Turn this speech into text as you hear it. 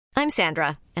I'm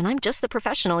Sandra, and I'm just the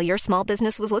professional your small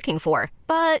business was looking for.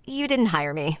 But you didn't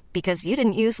hire me because you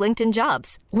didn't use LinkedIn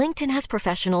Jobs. LinkedIn has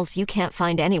professionals you can't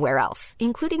find anywhere else,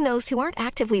 including those who aren't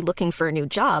actively looking for a new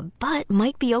job, but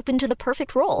might be open to the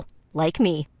perfect role, like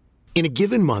me. In a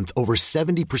given month, over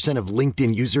 70% of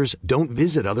LinkedIn users don't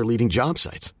visit other leading job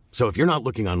sites. So if you're not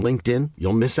looking on LinkedIn,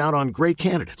 you'll miss out on great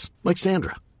candidates like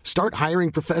Sandra. Start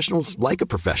hiring professionals like a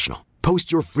professional.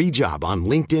 Post your free job on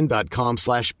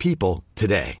linkedin.com/people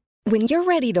today. When you're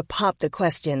ready to pop the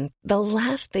question, the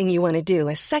last thing you want to do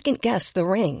is second-guess the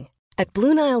ring. At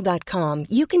BlueNile.com,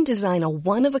 you can design a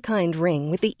one-of-a-kind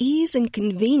ring with the ease and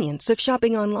convenience of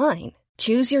shopping online.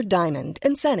 Choose your diamond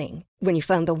and setting. When you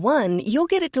find the one, you'll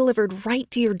get it delivered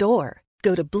right to your door.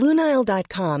 Go to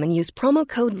BlueNile.com and use promo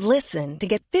code LISTEN to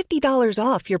get $50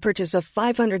 off your purchase of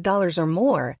 $500 or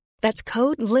more. That's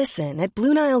code LISTEN at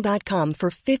BlueNile.com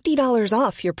for $50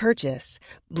 off your purchase.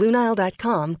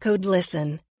 BlueNile.com, code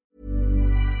LISTEN.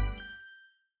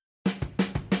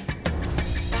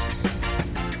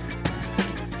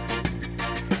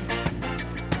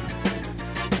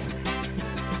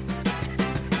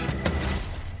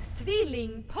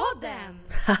 Tvillingpodden!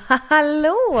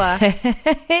 Hallå!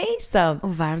 Hejsan!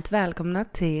 Och varmt välkomna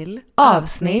till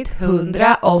avsnitt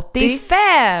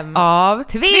 185 av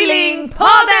Tvillingpodden!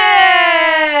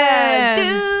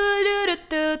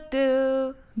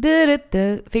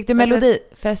 Du. Fick du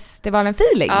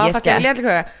Melodifestivalen-feeling, Ja, Jessica? fast jag vill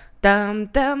egentligen sjunga dam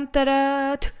dam da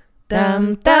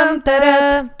dam dam da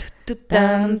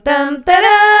dam dam da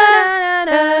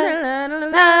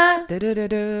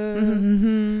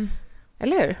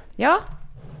Eller hur? Ja.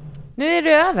 Nu är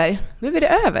det över. Nu är det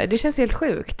över. Det känns helt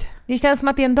sjukt. Det känns som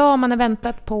att det är en dag man har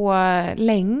väntat på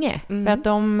länge. För att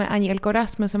Angelica och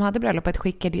Rasmus som hade bröllopet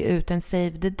skickade ju ut en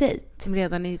save the date.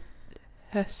 Redan i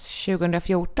höst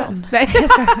 2014. Nej.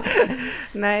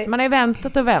 Nej. Så man har ju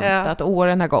väntat och väntat. Ja.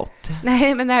 Åren har gått.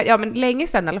 Nej, men länge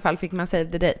sedan i alla fall fick man save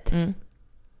the date. Mm.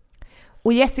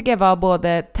 Och Jessica var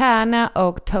både tärna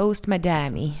och toast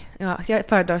madame. Ja, jag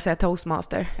föredrar att säga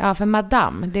toastmaster. Ja, för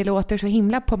madame, det låter så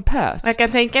himla pompöst. Jag kan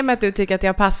tänka mig att du tycker att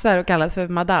jag passar och kallas för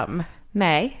madame.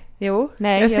 Nej. Jo,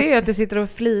 nej, jag ser ju att du sitter och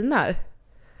flinar.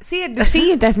 Du ser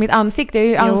ju inte ens mitt ansikte. Jag är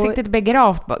ju ansiktet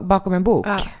begravt bakom en bok.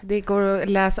 Ja, det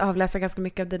går att avläsa ganska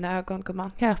mycket av dina ögon,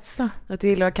 gumman. Jaså. Att du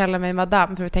gillar att kalla mig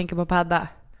madame för att tänka på padda.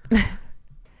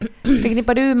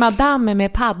 Förknippar du madame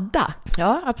med padda?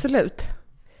 Ja, absolut.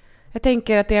 Jag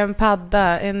tänker att det är en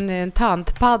padda, en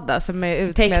tantpadda som är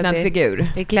utklädd tecknad figur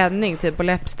i klänning typ på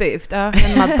läppstift. Ja,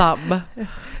 en madame.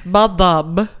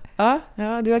 Madame. Ja,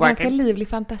 du har ganska livlig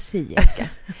fantasi, Jessica.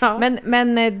 Ja.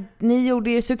 Men ni gjorde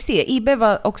ju succé. Ibbe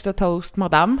var också toast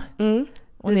madame.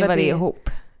 Och ni var det ihop.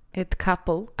 Ett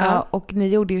couple. Ja, och ni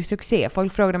gjorde ju succé.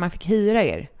 Folk frågade om man fick hyra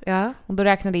er. Ja. Och då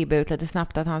räknade Ibbe ut lite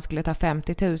snabbt att han skulle ta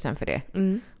 50 000 för det.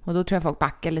 Och då tror jag folk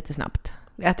backade lite snabbt.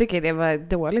 Jag tycker det var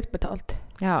dåligt betalt.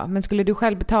 Ja, men skulle du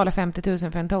själv betala 50 000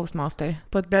 för en toastmaster?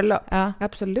 På ett bröllop? Ja.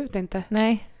 Absolut inte.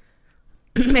 Nej.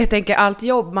 Jag tänker allt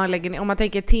jobb man lägger ner. Om man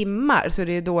tänker timmar så är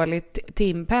det ju dåligt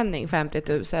timpenning 50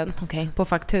 000 på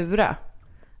faktura.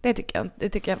 Det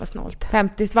tycker jag var snålt.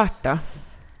 50 svart då?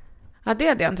 Ja, det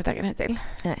hade jag inte tagit nej till.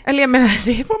 Nej. Eller jag menar,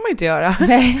 det får man inte göra.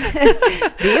 Nej,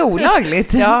 det är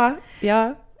olagligt. Ja.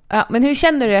 Men hur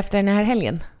känner du efter den här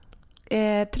helgen?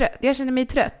 Trött. Jag känner mig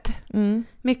trött.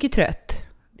 Mycket trött.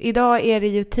 Idag är det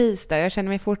ju tisdag. Jag känner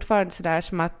mig fortfarande sådär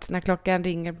som att när klockan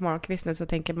ringer på morgonkvisten så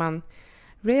tänker man,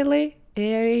 really?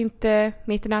 Är det inte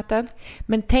mitt i natten?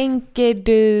 Men tänker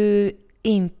du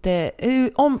inte...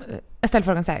 Jag ställer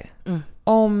frågan så här.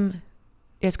 Om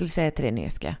jag skulle säga till dig,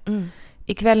 Neska.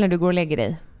 Ikväll när du går och lägger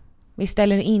dig. Vi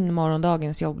ställer in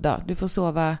morgondagens jobbdag. Du får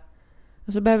sova...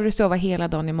 Och så behöver du sova hela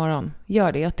dagen imorgon.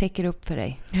 Gör det, jag täcker upp för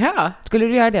dig. Ja. Skulle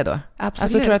du göra det då?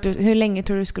 Absolut. Alltså, hur länge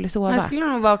tror du skulle sova? Jag skulle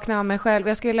nog vakna av mig själv.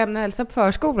 Jag skulle lämna Elsa på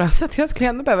förskolan så att jag skulle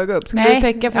ändå behöva gå upp. Skulle Nej. du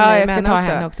täcka för mig? Ja, jag ska ta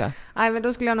henne också. Nej, men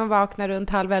då skulle jag nog vakna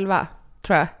runt 10:30,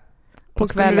 tror jag. På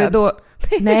kvällen. Då...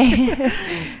 Nej.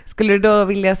 Skulle du då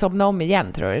vilja somna om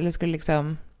igen, tror du? Eller skulle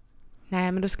liksom...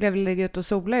 Nej, men då skulle jag vilja ligga ut och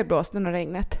sola i blåsten och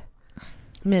regnet.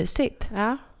 Mysigt.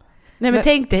 Ja. Nej, men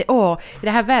tänk dig, i det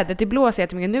här vädret, det blåser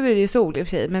jättemycket. Nu är det ju sol i och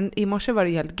för sig, men i morse var det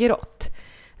ju helt grått.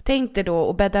 Tänk dig då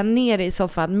att bädda ner i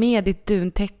soffan med ditt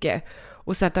duntäcke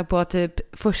och sätta på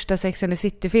typ första Sex and the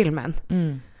City-filmen.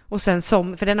 Och sen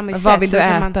för den har man ju sett. Vad vill du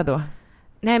äta då?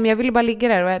 Nej, men jag ville bara ligga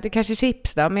där och äta kanske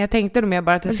chips då. Men jag tänkte nog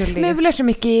bara att det skulle ligga... smular så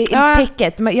mycket i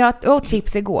täcket. Men jag åt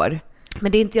chips igår.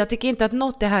 Men det är inte, jag tycker inte att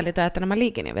något är härligt att äta när man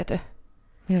ligger ner, vet du.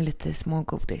 Det är lite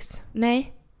smågodis.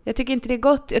 Nej. Jag tycker inte det är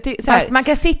gott. Fast man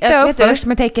kan sitta upp först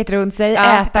med täcket runt sig,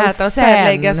 äta och sen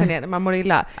lägga sig ner när man mår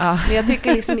illa. Ja. Men jag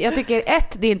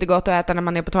tycker det är inte gott att äta när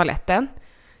man är på toaletten.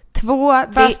 2.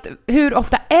 Fast hur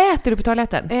ofta äter du på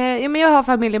toaletten? Ja, men jag har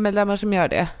familjemedlemmar som gör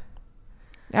det.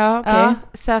 Ja, okej. Ja,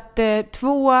 så att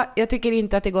 2, jag tycker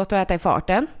inte att det är gott att äta i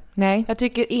farten. Nej. Jag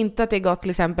tycker inte att det är gott till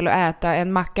exempel att äta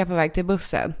en macka på väg till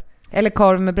bussen. Eller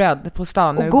korv med bröd på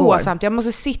stan när Och du gå går. samt. Jag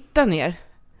måste sitta ner.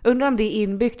 Undrar om det är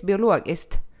inbyggt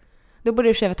biologiskt. Då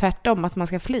borde det vara tvärtom, att man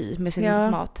ska fly med sin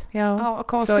mat. Ja,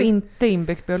 konstigt. så inte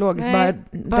inbyggt biologiskt, Nej,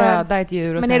 bara döda ett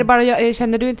djur. Och men sen... är det bara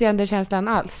känner du inte igen den känslan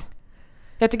alls?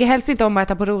 Jag tycker helst inte om att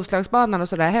äta på Roslagsbanan och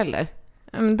sådär heller.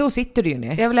 Men då sitter du ju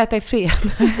ner. Jag vill äta i fred.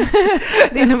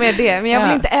 Det är nog mer det. Men jag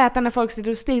vill inte äta när folk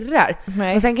sitter och stirrar.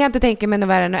 Nej. Och sen kan jag inte tänka mig något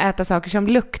värre än att äta saker som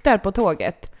luktar på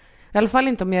tåget. I alla fall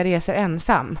inte om jag reser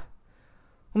ensam.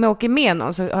 Om jag åker med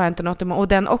någon så har jag inte något emot. Och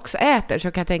den också äter,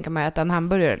 så kan jag tänka mig att äta en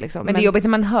hamburgare. Liksom. Men det är jobbigt när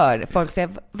man hör folk säga,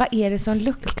 vad är det som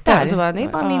luktar? Så bara, det är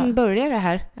bara min burgare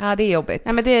här. Ja, det är jobbigt.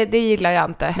 Nej, men det gillar jag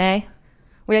inte. Nej.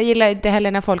 Och jag gillar inte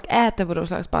heller när folk äter på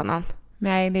Roslagsbanan.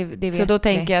 Nej, det vet Så då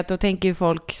tänker jag att då tänker ju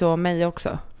folk så om mig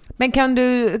också. Men kan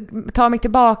du ta mig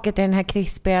tillbaka till den här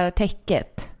krispiga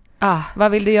täcket?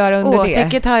 Vad vill du göra under det?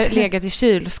 Täcket har legat i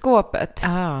kylskåpet.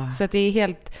 Så att det är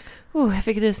helt... jag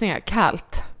fick rysningar.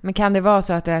 Kallt. Men kan det vara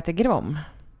så att du äter grom?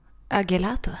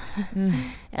 Gelato.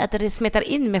 Jag smetar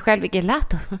in mig själv i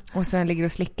gelato. Och sen ligger du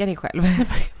och slickar dig själv.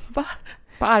 Va?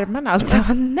 På armarna alltså.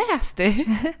 Vad nasty.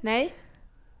 Nej.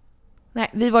 Nej,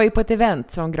 vi var ju på ett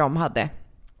event som Grom hade.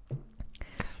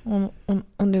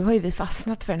 Och nu har ju vi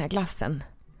fastnat för den här glassen.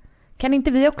 Kan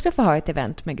inte vi också få ha ett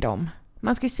event med Grom?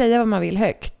 Man ska ju säga vad man vill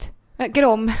högt.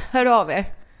 Grom, hör av er.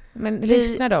 Men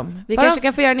lyssnar de? Vi kanske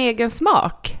kan få göra en egen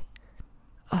smak.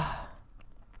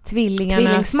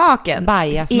 Tvillingsmaken.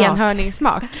 Bajasmak.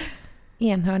 Enhörningssmak.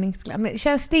 Enhörningsglass. Men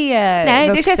känns det Nej,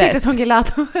 vuxet? det känns inte som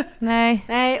gelato. Nej.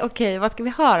 Nej, okej. Vad ska vi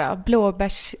ha då?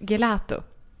 Blåbärsgelato.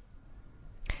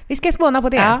 Vi ska spåna på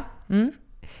det. Ja. Mm.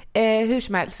 Hur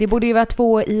som helst. Det borde ju vara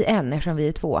 2 i en eftersom vi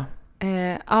är 2.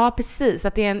 Ja, precis.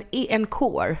 Att det är en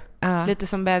core. Lite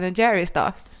som Ben & Jerrys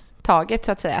då. Taget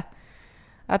så att säga.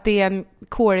 Att det är en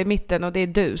core i mitten och det är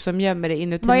du som gömmer det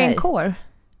inuti mig. Vad är en core?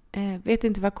 Vet du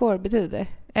inte vad core betyder?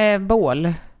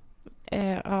 Bål.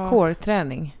 Ja.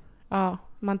 Core-träning. Ja,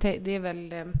 det är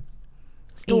väl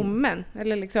stommen.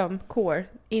 Eller liksom core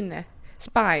inne.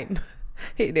 Spine.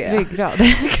 Är det, ryggrad.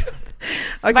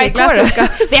 Okej, glassen ska...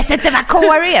 Vet du inte vad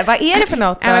core är? Vad är det för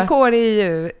något då? Ja, men core är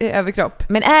ju överkropp.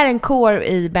 Men är en core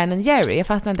i Ben & Jerry? Jag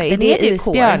fattar inte. Är det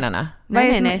isbjörnarna?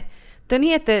 Nej. Den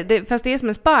heter, fast det är som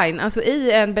en spine. Alltså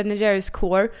i en Ben & Jerrys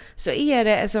core så är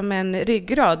det som en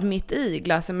ryggrad mitt i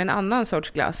glassen med en annan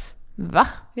sorts glass. Va?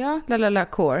 Ja,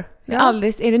 core. Ja.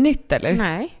 Aldrig, är det nytt eller?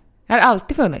 Nej. Har det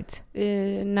alltid funnits?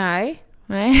 Nej.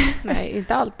 Nej,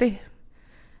 inte alltid.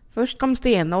 Först kom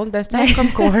stenålder, sen kom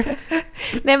core.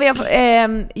 Nej,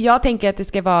 men jag tänker att det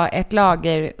ska vara ett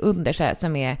lager under så här,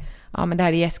 som är, ja men det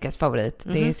här är Jessicas favorit.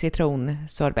 Det är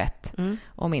citronsorbett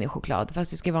och minichoklad.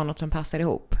 Fast det ska vara något som passar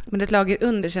ihop. Men ett lager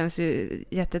under känns ju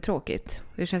jättetråkigt.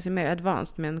 Det känns ju mer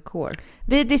advanced med en core.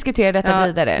 Vi diskuterar detta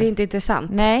vidare. Det är inte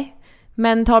intressant. Nej,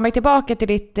 men ta mig tillbaka till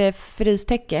ditt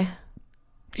frystäcke.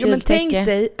 Jo, men tänk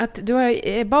dig att du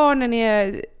har, barnen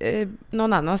är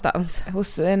någon annanstans.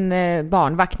 Hos en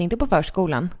barnvakt, inte på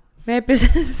förskolan. Nej,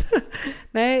 precis.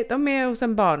 Nej, de är hos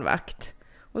en barnvakt.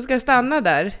 Och ska stanna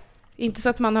där. Inte så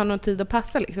att man har någon tid att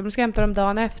passa liksom. Du ska hämta dem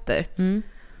dagen efter.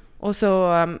 Och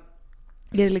så är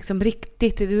det liksom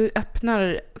riktigt... Du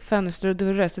öppnar fönster och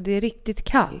dörrar så det är riktigt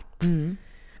kallt.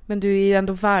 Men du är ju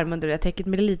ändå varm under det täcket.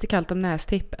 Men det är lite kallt om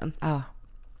nästippen. Ja.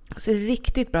 Och så är det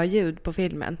riktigt bra ljud på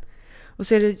filmen. Och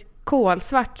så är det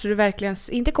kolsvart så det verkligen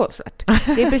inte kolsvart.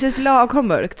 Det är precis lagom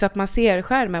mörkt så att man ser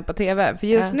skärmen på tv. För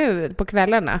just nu på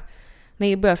kvällarna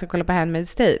när jag ska kolla på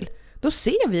Handmaid's Tale, då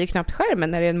ser vi ju knappt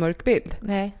skärmen när det är en mörk bild.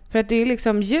 Nej. För att det är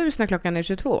liksom ljus när klockan är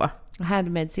 22. Och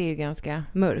Handmaid's är ju ganska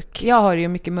mörk. Jag har ju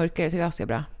mycket mörkare så jag ser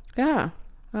bra. Ja,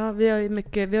 vi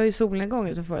har ju solnedgång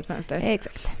utanför ett fönster.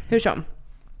 Exakt. Hur som.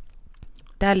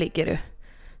 Där ligger du.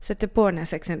 Sätter på den här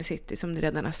Sex and the City som du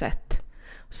redan har sett.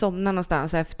 Somnar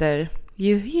någonstans efter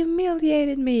You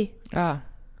humiliated me. Ja.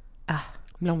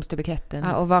 Blomsterbuketten.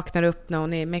 Ja, och vaknar upp när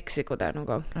hon är i Mexiko där någon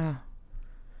gång.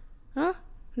 Ja,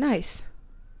 nice.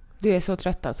 Du är så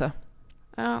trött alltså.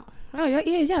 Ja, jag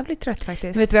är jävligt trött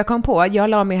faktiskt. Vet du vad jag kom på? Jag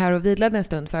la mig här och vilade en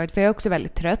stund förut, för jag är också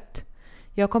väldigt trött.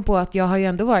 Jag kom på att jag har ju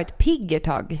ändå varit pigg ett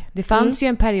tag. Det fanns ju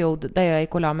en period där jag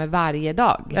gick och la mig varje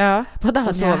dag. Ja, på dagen.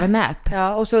 Och sov en nap.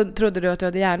 Ja, och så trodde du att du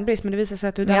hade järnbrist, men det visade sig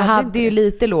att du men jag hade hade inte ju det.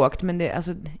 lite lågt, men det,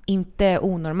 alltså, inte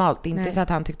onormalt. Inte Nej. så att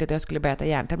han tyckte att jag skulle börja äta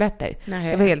järntabletter. Nej.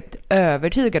 Jag var helt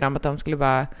övertygad om att de skulle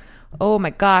bara, oh my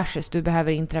gosh, du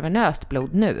behöver intravenöst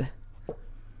blod nu.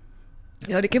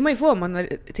 Ja, det kan man ju få om man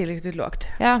är tillräckligt lågt.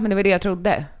 Ja, men det var det jag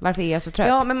trodde. Varför är jag så trött?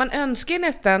 Ja, men man önskar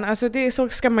nästan, alltså det så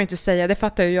ska man inte säga, det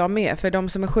fattar ju jag med. För de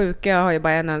som är sjuka har ju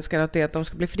bara en önskan att det är att de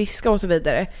ska bli friska och så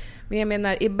vidare. Men jag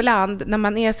menar, ibland när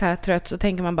man är så här trött så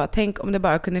tänker man bara, tänk om det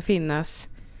bara kunde finnas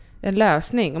en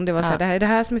lösning. Om det var så här, det här är det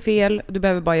här som är fel och du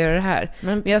behöver bara göra det här.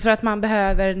 Men jag tror att man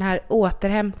behöver den här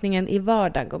återhämtningen i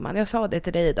vardagen, gumman. Jag sa det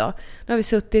till dig idag. Nu har vi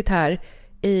suttit här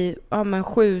i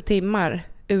 7 timmar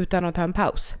utan att ta en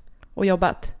paus och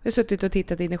jobbat. Vi har suttit och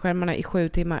tittat in i skärmarna i 7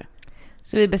 timmar.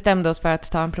 Så vi bestämde oss för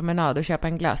att ta en promenad och köpa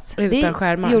en glass. Utan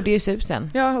skärmar. Det gjorde ju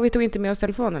susen. Ja, och vi tog inte med oss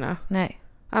telefonerna. Nej.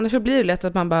 Annars så blir det lätt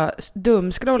att man bara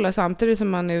dumscrollar samtidigt som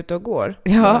man är ute och går.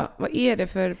 Ja. Vad är det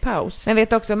för paus? Men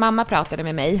vet också, mamma pratade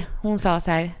med mig. Hon sa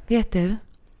så här, vet du?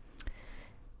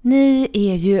 Ni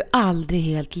är ju aldrig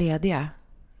helt lediga.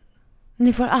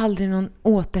 Ni får aldrig någon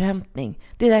återhämtning.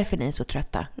 Det är därför ni är så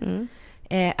trötta.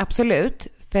 Absolut,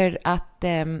 för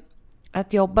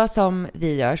att jobba som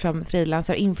vi gör som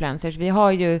frilansar influencers, vi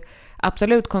har ju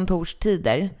absolut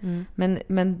kontorstider.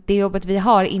 Men det jobbet vi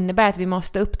har innebär att vi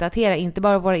måste uppdatera inte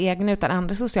bara våra egna utan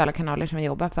andra sociala kanaler som vi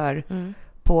jobbar för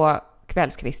på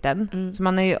kvällskvisten. Så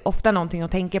man har ju ofta någonting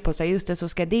att tänka på. Så just det, så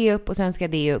ska det upp och sen ska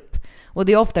det upp. Och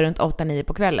det är ofta runt 8-9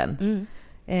 på kvällen.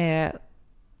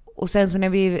 Och sen så när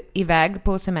vi är iväg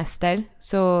på semester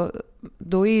så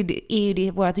då är ju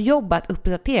det vårt jobb att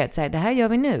uppdatera. Så här, det här gör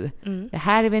vi nu. Det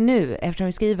här är vi nu eftersom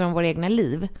vi skriver om våra egna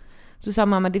liv. Så sa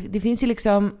mamma, det finns ju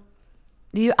liksom,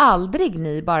 det är ju aldrig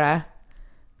ni bara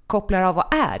kopplar av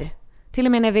och är. Till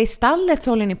och med när vi är i stallet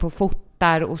så håller ni på och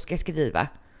fotar och ska skriva.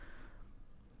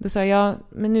 Då sa jag,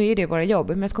 men nu är det våra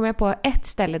jobb. Men så kom jag på ett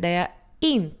ställe där jag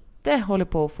inte håller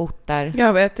på och fotar.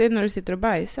 Jag vet, det är när du sitter och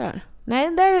bajsar.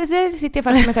 Nej, där sitter jag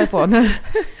faktiskt med telefonen.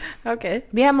 Okej.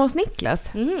 Vi är hemma hos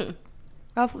Niklas.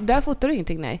 Ja, där fotar du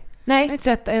ingenting, nej. Jag har inte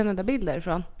sett en enda bild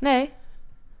därifrån. Nej.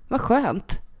 Vad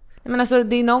skönt. Men alltså,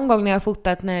 det är någon gång när jag har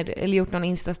fotat eller gjort någon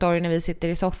Insta-story när vi sitter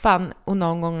i soffan och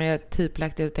någon gång när jag typ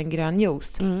lagt ut en grön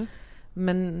juice.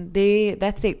 Men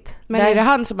that's it. Men är det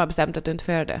han som har bestämt att du inte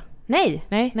får göra det?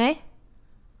 Nej.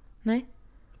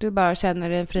 Du bara känner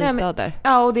en fristad där.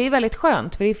 Ja, och det är väldigt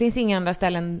skönt för det finns inga andra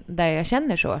ställen där jag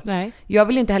känner så. Nej. Jag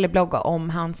vill inte heller blogga om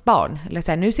hans barn. Eller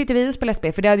så här, nu sitter vi och spelar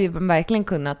spel, för det hade ju verkligen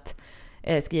kunnat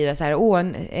skriva så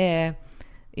här,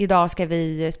 idag ska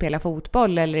vi spela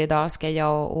fotboll eller idag ska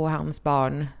jag och hans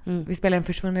barn vi spelar den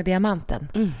försvunna diamanten.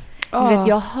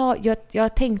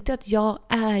 Jag tänkte att jag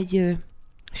är ju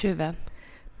tjuven.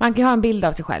 Man kan ju ha en bild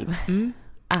av sig själv.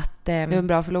 Att du är en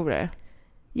bra förlorare.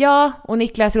 Ja, och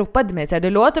Niklas ropade mig så här, du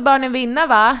låter barnen vinna,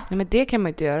 va? Nej, men det kan man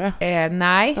inte göra.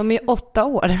 Nej. De är ju 8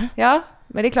 år. Ja,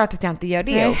 men det är klart att jag inte gör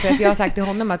det. För att jag har sagt till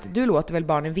honom att du låter väl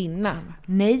barnen vinna?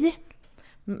 Nej.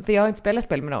 För jag har inte spelat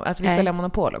spel med dem. Alltså vi spelar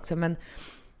Monopol också. Men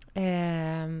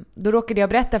då råkade jag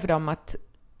berätta för dem att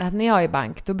när jag är i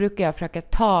bank, då brukar jag försöka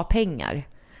ta pengar.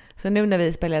 Så nu när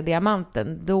vi spelar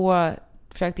diamanten, då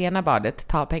försökte ena barnet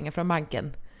ta pengar från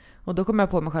banken. Och då kom jag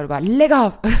på mig själv och bara, lägg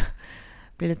av!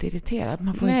 Blir lite irriterad.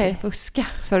 Man får inte fuska.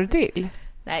 Sa du till?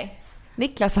 Nej.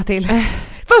 Niklas sa till.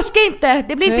 Fuska inte!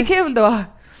 Det blir inte kul då.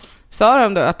 Sa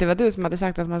de då att det var du som hade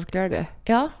sagt att man skulle göra det?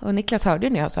 Ja, och Niklas hörde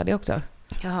när jag sa det också.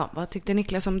 Jaha, vad tyckte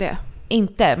Niklas om det?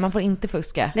 Inte, man får inte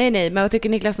fuska. Nej, men vad tycker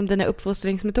Niklas om dina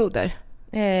uppfostringsmetoder?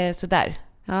 Sådär.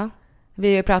 Ja. Vi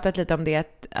har ju pratat lite om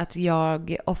det, att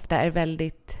jag ofta är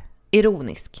väldigt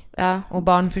ironisk. Ja. Och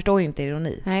barn förstår ju inte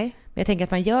ironi. Nej. Men jag tänker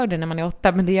att man gör det när man är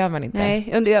 8, men det gör man inte.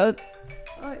 Nej,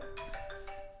 Oj.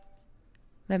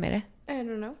 Vem är det? I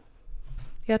don't know.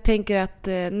 Jag tänker att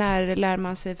när lär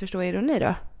man sig förstå ironi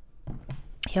då?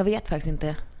 Jag vet faktiskt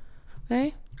inte.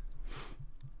 Nej.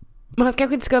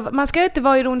 Man ska inte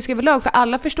vara ironisk överlag, för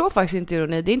alla förstår faktiskt inte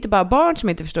ironi. Det är inte bara barn som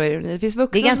inte förstår ironi. Det finns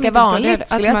vuxna. Det är ganska vanligt,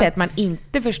 skulle jag säga, att man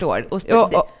inte förstår.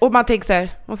 Och man tänker så här,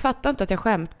 man fattar inte att jag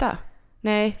skämtar.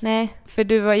 Nej.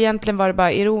 För egentligen var det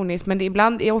bara ironiskt,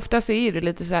 men ofta så är det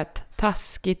lite så här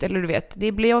taskigt, eller du vet.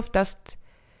 Det blir oftast,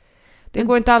 det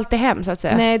går inte alltid hem så att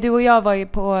säga. Nej, du och jag var ju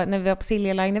när vi var på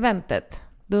Silja Line-eventet.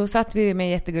 Då satt vi med en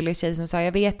jättegullig tjej som sa,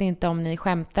 jag vet inte om ni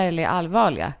skämtar eller är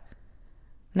allvarliga.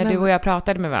 När du och jag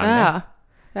pratade med varandra.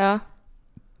 Ja.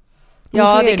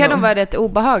 Ja, det kan nog vara rätt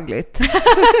obehagligt.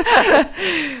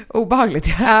 Obehagligt,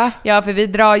 ja. Ja, för vi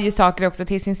drar ju saker också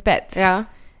till sin spets. Ja.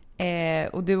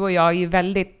 Och du och jag är ju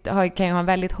kan ju ha en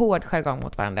väldigt hård jargong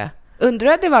mot varandra. Undrar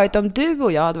hade det varit om du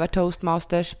och jag hade varit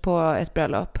toastmasters på ett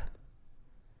bröllop?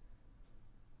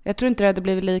 Jag tror inte det hade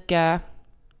blivit lika...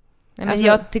 Men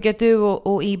jag tycker att du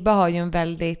och Ibba har ju en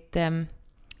väldigt...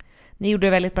 Ni gjorde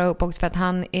det väldigt bra upp också för att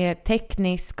han är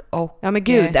teknisk och... Ja men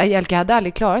gud, Jelka hade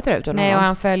aldrig klarat det utan Nej, honom. och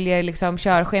han följer liksom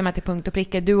körschemat till punkt och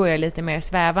pricka. Du och jag är lite mer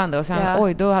svävande. Och sen,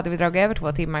 oj, då hade vi dragit över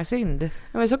 2 timmar, synd.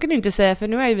 Ja, men så kan du inte säga, för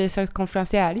nu har ju vi sökt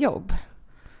konferenciärjobb.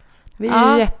 Vi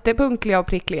är ju jättepunktliga och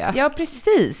prickliga. Ja,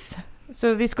 precis.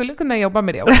 Så vi skulle kunna jobba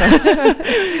med det också.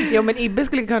 Jo, men Ibbe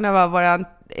skulle kunna vara våran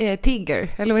tigger.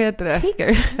 Eller vad heter det?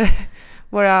 Tigger?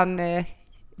 Våran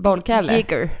bollkalle.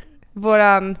 Jigger.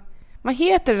 Våran... Vad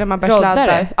heter det när man bär roddare.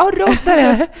 sladdar? Ja,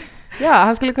 roddare. Ja,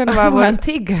 han skulle kunna vara våran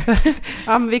tigger.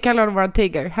 Ja, men vi kallar honom våran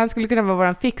tigger. Han skulle kunna vara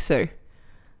våran fixer.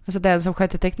 Alltså den som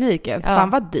sköter tekniken. Ja. Fan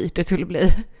vad dyrt det skulle bli.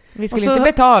 Vi skulle inte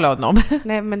betala honom.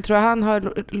 Nej, men tror han har...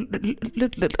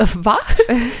 Va?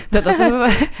 Jag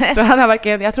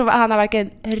tror han har varken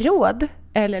råd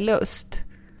eller lust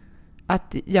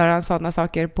att göra sådana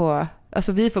saker på...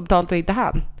 Alltså vi får betalt och inte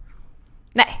han.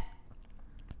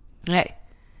 Nej.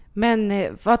 Men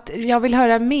jag vill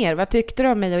höra mer. Vad tyckte du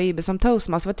om mig och Ibbe som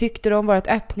toastmaster? Vad tyckte du om vårt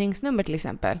öppningsnummer till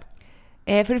exempel?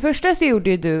 För det första så gjorde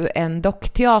ju du en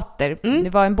dockteater. Det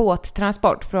var en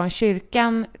båttransport från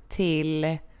kyrkan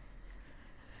till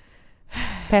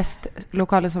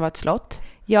festlokalen som var ett slott.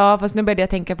 Ja, fast nu började jag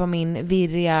tänka på min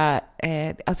virriga...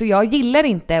 alltså jag gillar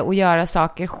inte att göra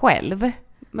saker själv.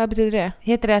 Vad betyder det?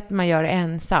 Heter det att man gör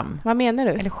ensam? Vad menar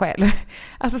du? Eller själv.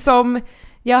 Alltså som...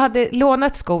 Jag hade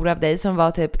lånat skor av dig som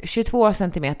var typ 22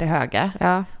 centimeter höga.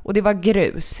 Ja. Och det var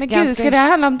grus. Men gud, ska det här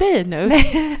handla om dig nu?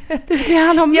 Nej. Det skulle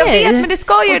handla om jag mig. Jag vet, men det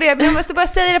ska ju det. Men jag måste bara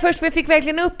säga det först, för jag fick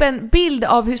verkligen upp en bild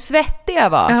av hur svettig jag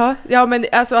var. Jaha. Ja, men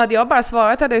alltså hade jag bara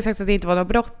svarat hade jag sagt att det inte var något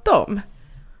bråttom.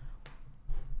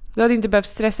 Du hade inte behövt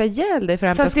stressa ihjäl dig för att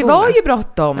hämta fast skorna. Det var ju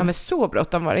bråttom. Ja, men så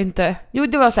bråttom var det inte. Jo,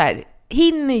 det var så här.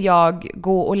 Hinner jag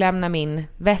gå och lämna min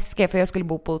väska, för jag skulle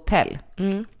bo på hotell.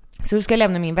 Så du ska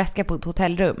lämna min väska på ett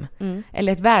hotellrum.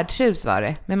 Eller ett värdshus var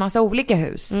det, med massa olika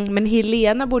hus. Men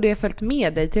Helena borde ha följt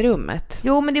med dig till rummet.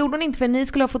 Jo, men det gjorde hon inte, för ni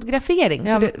skulle ha fotografering.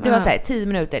 Ja, så det var så här, 10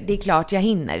 minuter. Det är klart jag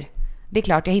hinner. Det är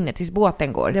klart jag hinner tills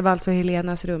båten går. Det var alltså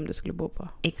Helenas rum du skulle bo på.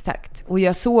 Exakt. Och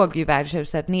jag såg ju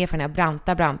värdshuset ner för den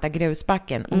här branta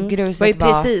grusbacken. Och gruset var ju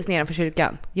precis nedanför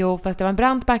kyrkan. Jo, fast det var en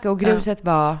brant backe och gruset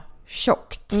var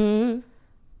tjockt.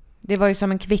 Det var ju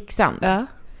som en kvicksand. Ja.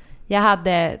 Jag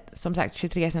hade som sagt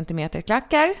 23 centimeter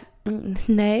klackar.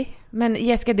 Nej. Men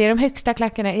Jessica, det är de högsta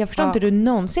klackarna. Jag förstår inte hur du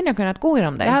någonsin har kunnat gå i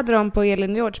dem där. Jag hade dem på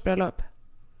Elin Georges bröllop.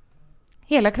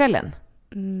 Hela kvällen?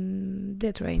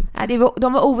 Det tror jag inte. Nej,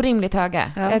 de var orimligt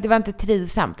höga. Ja. Det var inte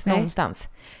trivsamt någonstans.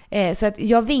 Så att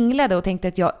jag vinglade och tänkte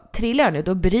att jag trillar nu,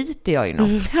 då bryter jag ju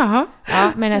något. Ja,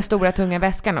 med den här stora tunga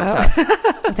väskan också.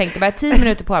 Och tänkte bara 10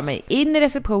 minuter på mig. In i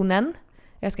receptionen.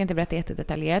 Jag ska inte berätta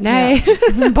jättedetaljerat. Nej.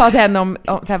 Bara den om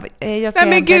så här, jag ska nej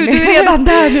men gud, du är redan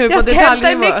där nu på jag ska hämta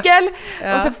en detaljnivå. nyckel.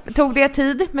 Och så tog det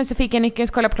tid, men så fick jag nyckeln,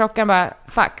 så kollade på klockan, bara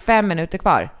fuck, 5 minuter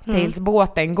kvar tills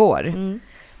båten går.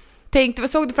 Vad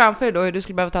såg du framför dig då hur du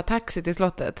skulle behöva ta taxi till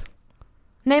slottet?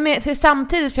 Nej, men för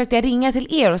samtidigt försökte jag ringa till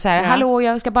er och så här, hallå,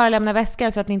 jag ska bara lämna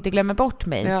väskan så att ni inte glömmer bort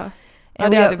mig. Ja,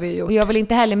 det hade vi gjort. Och jag vill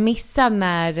inte heller missa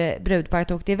när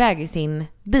brudparet åkte iväg i sin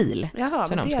bil. Jaha,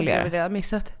 som men de det skulle hade göra. vi redan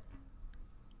missat.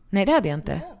 Nej, det hade jag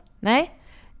inte. Nej.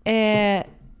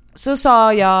 Så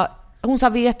sa jag, hon sa,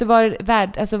 vet du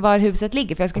var huset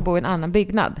ligger? För jag skulle bo i en annan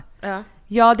byggnad.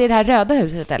 Ja, det är det här röda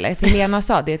huset, eller? För Helena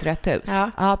sa, det är ett rött hus.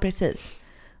 Ja, precis.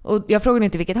 Och jag frågade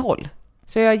inte vilket håll.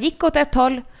 Så jag gick åt ett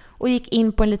håll och gick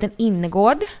in på en liten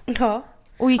innergård. Ja.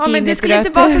 Och gick Ja, in men i det ett skulle rött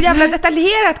inte vara så hus. jävla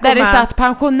detaljerat. Där det satt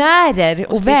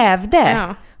pensionärer och vävde.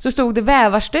 Ja. Så stod det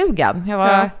vävarstugan. Jag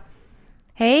var,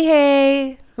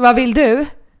 hej. Vad vill du?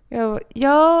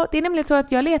 Ja, det är nämligen så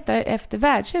att jag letar efter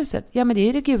värdshuset. Ja, men det är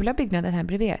ju det gula byggnaden här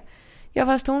bredvid. Ja,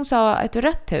 fast hon sa ett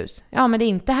rött hus. Ja, men det är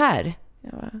inte här.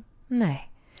 Jag bara,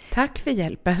 nej. Tack för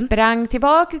hjälpen. Sprang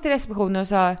tillbaka till receptionen och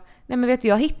sa, nej men vet du,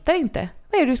 jag hittar inte.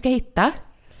 Vad är det du ska hitta?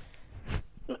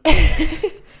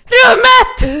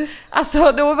 Rummet!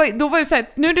 Alltså då var det så här,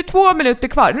 nu är det 2 minuter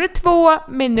kvar. Nu är det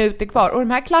 2 minuter kvar. Och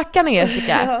de här klackarna,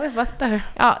 Jessica. Ja, jag fattar.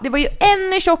 Ja, det var ju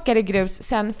ännu tjockare grus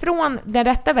sen från den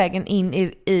rätta vägen in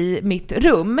i mitt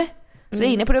rum. Så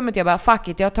inne på rummet jag bara, fuck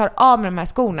it, jag tar av med de här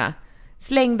skorna.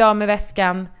 Slängde av med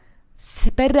väskan,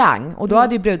 sprang. Och då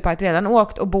hade ju brudparet redan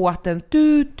åkt och båten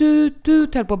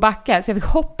höll på att backa. Så jag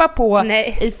fick hoppa på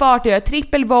i fart och göra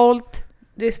trippelvolt.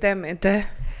 Det stämmer inte.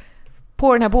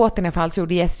 På den här båten i alla fall så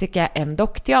gjorde Jessica en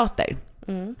dockteater.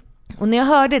 Och när jag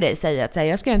hörde dig säga att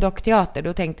jag ska göra en dockteater,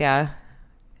 då tänkte jag,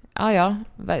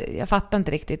 jag fattar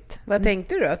inte riktigt. Vad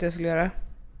tänkte du att jag skulle göra?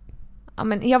 Ja,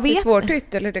 men jag vet. Det är svårt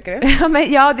tytt, eller tycker du?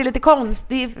 Ja, det är lite konstigt.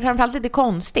 Det är framförallt lite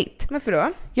konstigt. Varför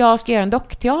då? Jag ska göra en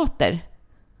dockteater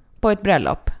på ett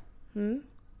bröllop.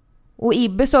 Och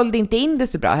Ibbe sålde inte in det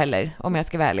så bra heller, om jag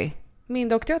ska vara ärlig. Min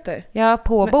dockteater. Ja,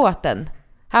 på båten.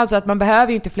 Han sa att man behöver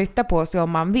ju inte flytta på sig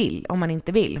om man vill, om man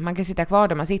inte vill. Man kan sitta kvar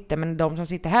där man sitter, men de som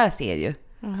sitter här ser ju.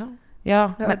 Jaha.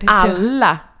 Ja, men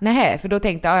alla, nej, för då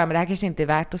tänkte jag, ja men det här kanske inte är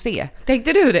värt att se.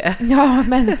 Tänkte du det? Ja,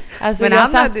 men alltså men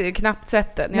han hade ju knappt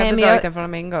sett den. Jag hade tagit den från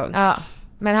honom en gång. Ja,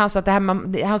 men han sa att det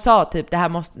här, han sa typ det här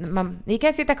måste, ni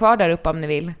kan sitta kvar där uppe om ni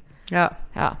vill. Ja.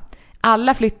 Ja.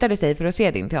 Alla flyttade sig för att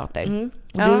se din teater.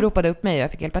 Och du ropade upp mig och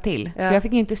jag fick hjälpa till. Så jag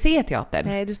fick inte se teatern.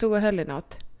 Nej, du stod och höll i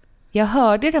något. Jag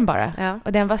hörde den bara. Ja.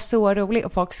 Och den var så rolig.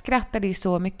 Och folk skrattade ju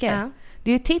så mycket. Ja.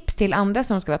 Det är ju tips till andra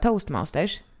som ska vara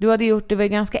toastmasters. Du hade gjort det var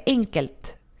ganska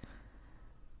enkelt.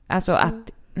 Alltså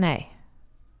att, nej.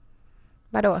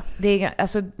 Vadå? Det är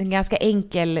alltså en ganska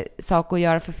enkel sak att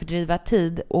göra för att fördriva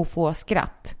tid och få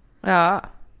skratt. Ja,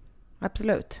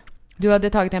 absolut. Du hade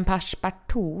tagit en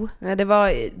passepartout. Nej,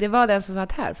 det var den som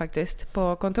satt här faktiskt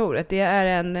på kontoret. Det är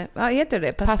en, vad heter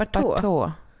det?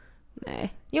 Passepartout.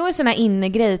 Nej. Jo, en sån här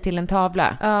innegrej till en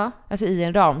tavla. Ja. Alltså i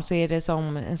en ram så är det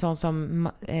som en sån som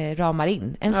ramar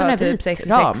in. En sån här typ vit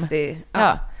ram. 60.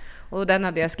 Ja. Och den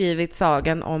hade jag skrivit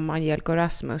sagan om Angelica och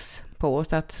Rasmus på och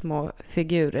satt små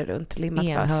figurer runt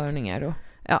limmat fast. Enhörningar och...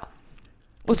 Ja.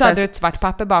 Och så hade du ett svart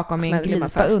papper bakom med en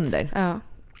glipa under. Ja.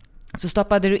 Så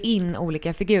stoppade du in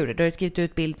olika figurer. Du hade skrivit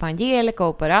ut bild på Angelica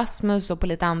och på Rasmus och på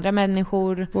lite andra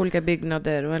människor. Olika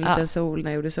byggnader och en liten sol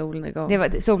när jag gjorde solnedgång.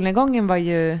 Solnedgången var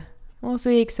ju... Och så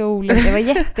gick solen. Det var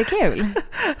jättekul.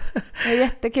 Det var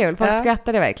jättekul. Folk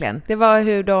skrattade verkligen. Det var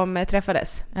hur de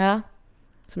träffades. Ja.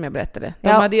 Som jag berättade. De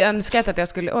hade ju önskat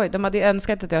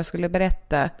att jag skulle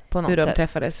berätta på hur de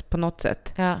träffades på något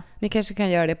sätt. Ja. Ni kanske kan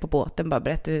göra det på båten. Bara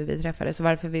berätta hur vi träffades och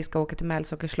varför vi ska åka till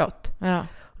Mälsåkers slott. Ja.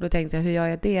 Och då tänkte jag, hur gör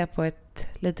jag det på ett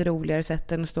lite roligare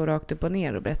sätt än att stå rakt upp och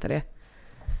ner och berätta det.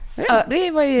 Ja,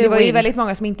 det var ju väldigt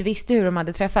många som inte visste hur de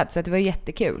hade träffats, så att det var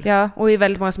jättekul. Ja, och det är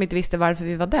väldigt många som inte visste varför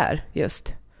vi var där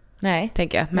just. Nej.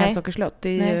 Tänker jag. Mälsåkers slott. Det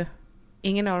är ju,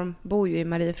 ingen av dem bor ju i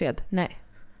Mariefred.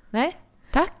 Nej.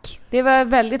 Tack. Det var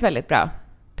väldigt, väldigt bra.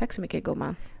 Tack så mycket,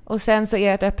 gumman. Och sen så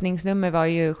ert öppningsnummer var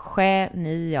ju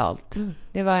genialt.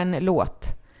 Det var en låt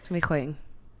som vi sjöng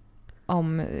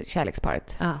om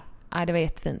kärleksparet. Ja. Ja, det var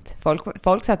jättefint.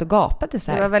 Folk satt och gapade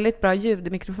så här. Det var väldigt bra ljud i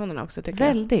mikrofonerna också, tycker jag.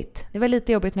 Väldigt. Det var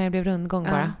lite jobbigt när det blev rundgång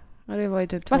bara. Ja, det var ju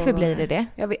typ Varför blir det?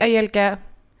 Angelica,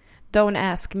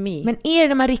 don't ask me. Men är det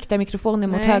när man riktar mikrofonen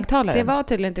mot högtalaren? Det var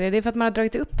tydligen inte det. Det är för att man har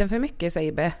dragit upp den för mycket,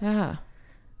 säger Be. Jaha.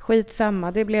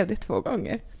 Skitsamma, det blev det 2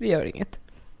 gånger. Det gör inget.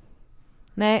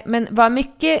 Nej, men var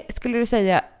mycket, skulle du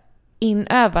säga,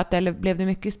 inövat eller blev det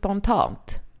mycket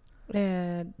spontant?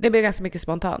 Det blev ganska mycket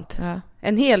spontant. Ja.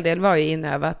 En hel del var ju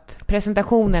inövat.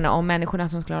 Presentationerna om människorna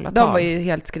som skulle hålla tal. De var ju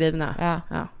helt skrivna.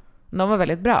 Ja. De var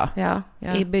väldigt bra. Ja.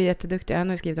 Ibbe är jätteduktig. Han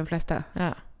har skrivit de flesta.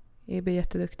 Ja. Ibbe är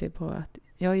jätteduktig på att...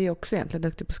 Jag är ju också egentligen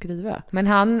duktig på att skriva. Men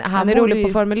han är rolig på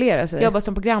att formulera sig. Jobba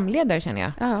som programledare, känner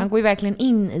jag. Ja. Han går ju verkligen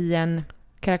in i en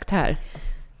karaktär.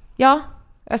 Ja,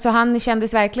 alltså han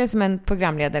kändes verkligen som en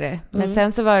programledare. Men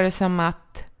sen så var det som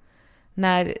att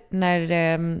när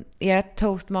ert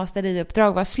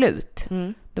toastmasteri-uppdrag var slut,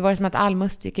 då var det som att all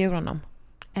must gick ur honom.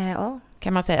 Ja.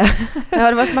 Kan man säga. Ja,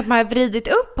 det var som att man hade vridit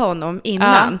upp honom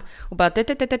innan. Och bara... Ja,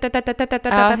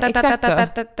 exakt så.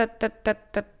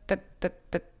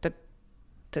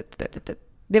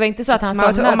 Det var inte så att han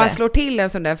somnade. Om man slår till en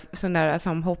sån där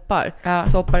som hoppar,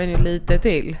 så hoppar den ju lite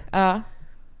till. Ja.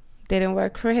 Didn't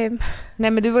work for him.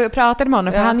 Nej, men du var ju pratade med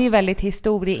honom, för han är ju väldigt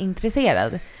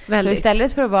historieintresserad. Väldigt. Så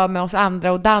istället för att vara med oss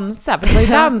andra och dansa, för det var ju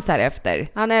dans här efter.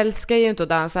 Han älskar ju inte att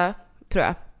dansa, tror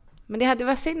jag. Men det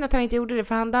var synd att han inte gjorde det,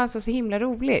 för han dansade så himla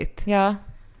roligt. Ja.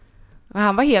 Och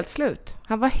han var helt slut.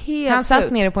 Han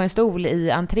satt nere på en stol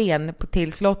i entrén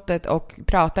till slottet och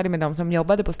pratade med dem som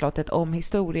jobbade på slottet om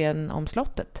historien om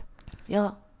slottet.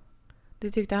 Ja.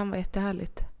 Det tyckte han var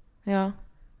jättehärligt. Ja.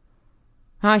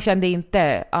 Han kände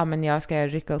inte, men jag ska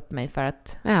rycka upp mig för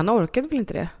att... Nej, han orkade väl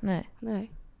inte det?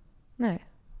 Nej.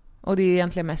 Och det är ju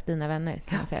egentligen mest dina vänner,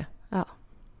 kan man säga. Ja.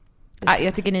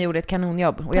 Jag tycker ni gjorde ett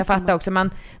kanonjobb. Och jag fattar också,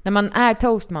 när man är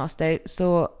toastmaster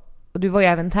så... Och du var ju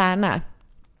även tärna.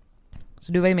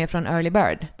 Så du var ju med från Early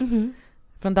Bird.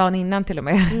 Från dagen innan till och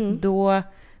med. Då,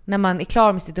 när man är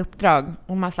klar med sitt uppdrag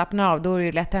och man slappnar av, då är det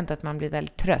ju lätt hänt att man blir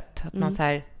väldigt trött. Att man så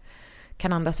här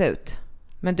kan andas ut.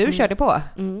 Men du körde på.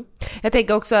 Jag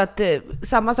tänker också att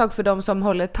samma sak för de som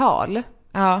håller tal.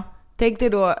 Ja. Tänk dig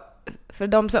då, för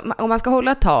de som, om man ska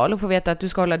hålla tal och få veta att du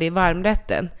ska hålla det i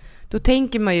varmrätten, då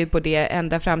tänker man ju på det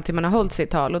ända fram till man har hållit sitt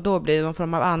tal, och då blir det någon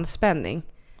form av anspänning.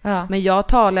 Ja. Men jag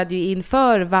talade ju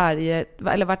inför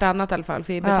vartannat i alla fall,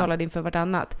 för jag betalade inför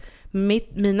vartannat.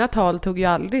 Mina tal tog ju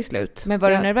aldrig slut. Men var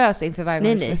du nervös inför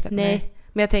varje gång? Nej.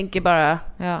 Men jag tänker bara,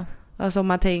 alltså om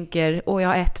man tänker, jag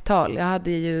har ett tal. Jag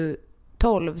hade ju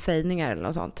 12 sägningar eller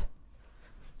något sånt.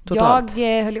 Totalt.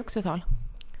 Jag höll ju också tal.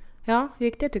 Ja, hur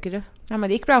gick det tycker du? Ja, men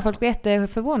det gick bra. Folk blev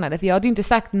jätteförvånade. För jag hade ju inte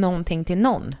sagt någonting till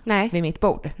någon vid mitt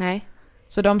bord. Nej.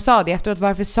 Så de sa det efteråt.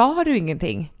 Varför sa du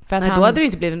ingenting? För att då hade det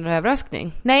inte blivit någon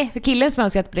överraskning. Nej, för killen som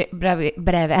jag satt bredvid.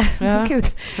 Ja. Gud.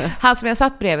 Han som jag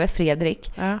satt bredvid,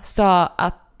 Fredrik, sa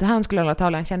att han skulle hålla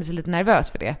tal. Han kände sig lite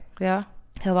nervös för det. Ja.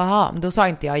 Jag bara, då sa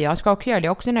inte jag ska också göra det.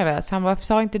 Jag är också nervös. Han bara,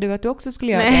 sa inte du att du också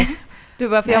skulle göra Nej. det? Du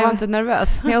bara, för jag var inte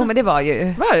nervös. Jo, men det var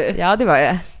ju. Var du? Ja, det var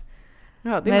jag.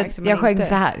 Ja, det men jag sjöng inte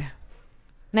så här.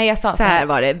 Nej, jag sa så här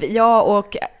var det. Jag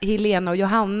och Helena och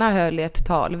Johanna höll ett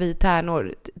tal. Vi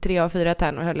tärnor, 3 av 4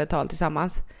 tärnor höll ett tal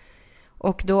tillsammans.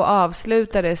 Och då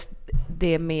avslutades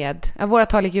det med... våra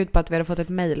tal gick ut på att vi hade fått ett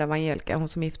mejl av Angelica, hon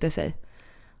som gifte sig.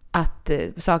 Att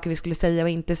saker vi skulle säga och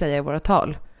inte säga i våra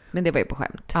tal. Men det var ju på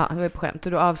skämt. Ja, det var ju på skämt.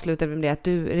 Och då avslutade vi med det att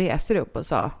du reste upp och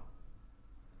sa...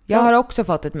 Jag har också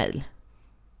fått ett mejl.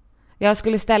 Jag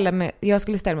skulle ställa mig upp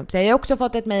och säga. Jag har också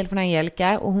fått ett mejl från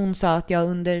Angelica och hon sa att jag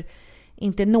under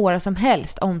inte några som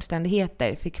helst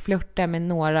omständigheter fick flirta med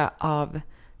några av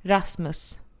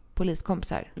Rasmus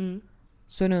poliskompisar.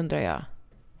 Så nu undrar jag.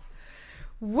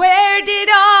 Where did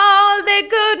all the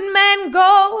good men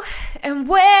go? And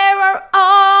where are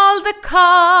all the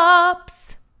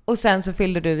cops? Och sen så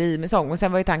fyllde du i med sång. Och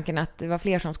sen var ju tanken att det var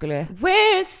fler som skulle...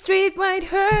 Where's street white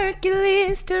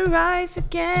Hercules to rise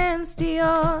against the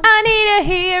odds? I need a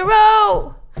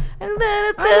hero! Jag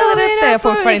har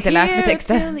fortfarande inte lärt mig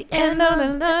texten.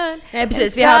 Nej,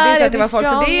 precis. Vi hade ju sagt att det var folk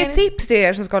som... Det är ett tips till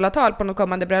er som ska hålla tal på något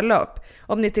kommande bröllop.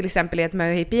 Om ni till exempel är ett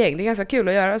möhippie-gäng. Det är ganska kul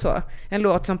att göra så. En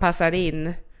låt som passar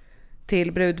in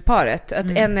till brudparet. Att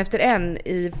en efter en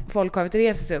i folkhavet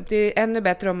reser sig upp. Det är ännu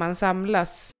bättre om man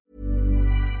samlas.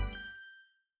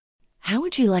 How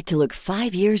would you like to look 5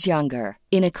 years younger?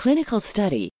 In a clinical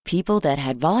study, people that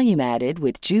had volume added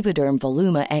with Juvederm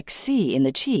Voluma XC in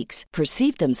the cheeks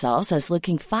perceived themselves as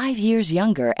looking 5 years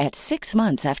younger at 6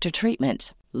 months after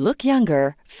treatment. Look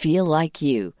younger, feel like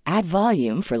you. Add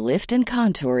volume for lift and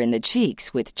contour in the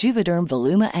cheeks with Juvederm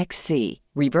Voluma XC.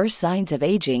 Reverse signs of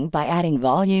aging by adding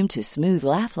volume to smooth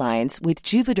laugh lines with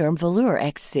Juvederm Volure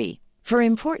XC. For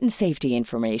important safety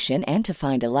information and to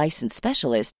find a licensed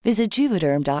specialist, visit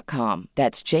Juvederm.com.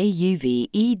 That's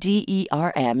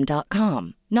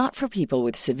JUVEDERM.com. Not for people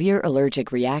with severe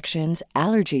allergic reactions,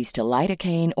 allergies to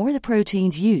lidocaine, or the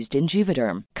proteins used in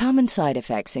Juvederm. Common side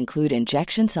effects include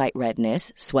injection site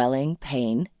redness, swelling,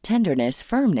 pain, tenderness,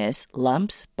 firmness,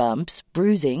 lumps, bumps,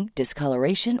 bruising,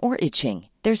 discoloration, or itching.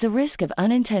 There's a risk of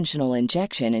unintentional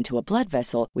injection into a blood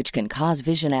vessel, which can cause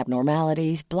vision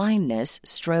abnormalities, blindness,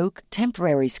 stroke,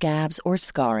 temporary scabs, or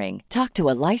scarring. Talk to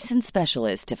a licensed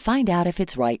specialist to find out if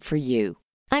it's right for you.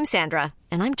 I'm Sandra,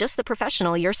 and I'm just the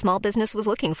professional your small business was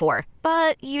looking for.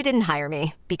 But you didn't hire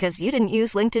me because you didn't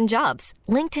use LinkedIn Jobs.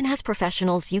 LinkedIn has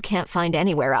professionals you can't find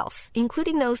anywhere else,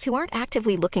 including those who aren't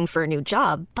actively looking for a new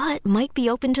job, but might be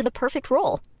open to the perfect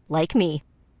role, like me.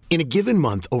 In a given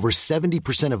month, over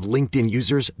 70% of LinkedIn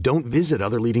users don't visit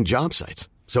other leading job sites.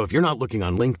 So if you're not looking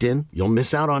on LinkedIn, you'll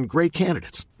miss out on great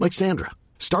candidates like Sandra.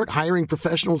 Start hiring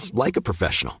professionals like a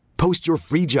professional. Post your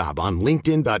free job on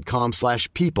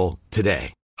linkedin.com/people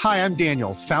today. Hi, I'm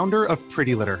Daniel, founder of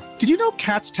Pretty Litter. Did you know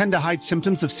cats tend to hide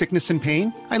symptoms of sickness and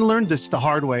pain? I learned this the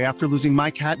hard way after losing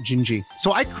my cat, Gingy.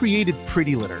 So I created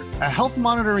Pretty Litter, a health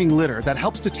monitoring litter that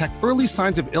helps detect early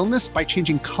signs of illness by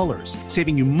changing colors,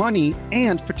 saving you money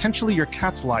and potentially your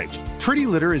cat's life. Pretty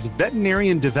Litter is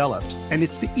veterinarian developed, and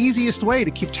it's the easiest way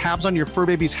to keep tabs on your fur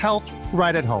baby's health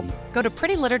right at home. Go to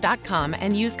prettylitter.com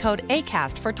and use code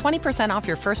ACAST for 20% off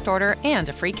your first order and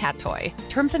a free cat toy.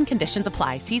 Terms and conditions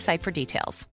apply. See site for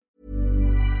details.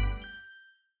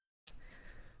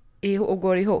 Och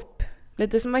går ihop.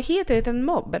 Lite som, vad heter det, en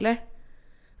mobb, eller? Det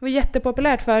var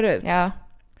jättepopulärt förut. Ja.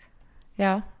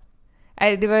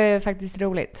 Det var ju faktiskt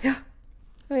roligt. Ja,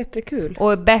 det var jättekul.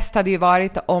 Och bäst hade ju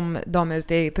varit om de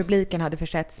ute i publiken hade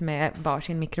försetts med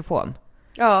varsin mikrofon.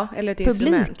 Ja, eller ett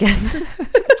instrument. Publiken.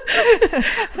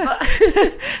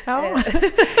 Ja.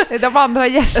 De andra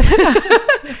gästerna.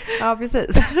 Ja,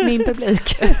 precis. Min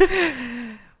publik.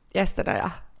 Gästerna,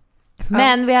 ja.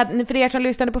 Men vi hade, för er som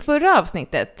lyssnade på förra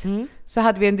avsnittet så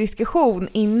hade vi en diskussion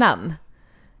innan,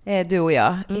 du och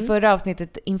jag, i förra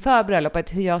avsnittet inför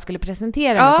bröllopet, hur jag skulle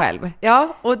presentera mig själv.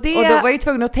 Ja, och då var jag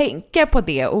tvungen att tänka på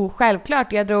det, och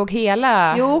självklart jag drog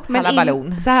hela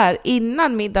ballon. Så här,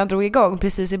 innan middagen drog igång,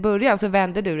 precis i början, så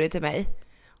vände du dig till mig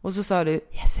och så sa du: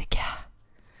 Jessica,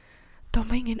 de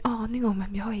har ingen aning om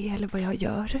vem jag är eller vad jag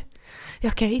gör.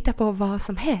 Jag kan hitta på vad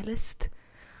som helst.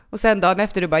 Och sen dagen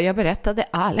efter du bara: jag berättade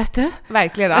allt.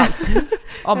 Verkligen allt.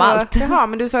 Om allt. Jaha,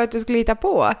 men du sa att du skulle hitta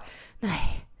på.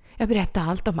 Nej, Jag berättar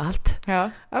allt om allt.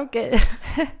 Ja. Okej.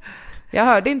 Jag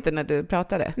hörde inte när du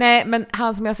pratade. Nej, men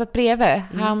han som jag satt bredvid,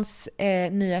 hans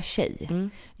nya tjej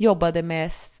jobbade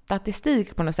med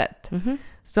statistik på något sätt.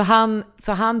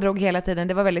 Så han drog hela tiden,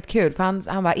 det var väldigt kul,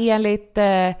 för han var enligt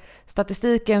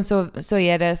statistiken så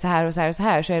är det så här och så här och så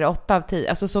här, så är det 8 av 10.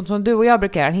 Alltså sånt som du och jag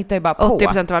brukar göra, han hittar ju bara på.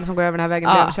 80% av alla som går över den här vägen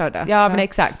blir överkörda. Ja, men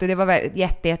exakt, och det var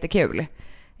jättekul.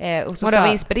 Och så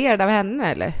var inspirerad av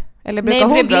henne, eller? Eller brukar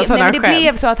nej, hon dra sådana men det skämt?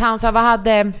 blev så att han sa, vad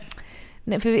hade...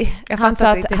 Nej,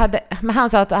 för han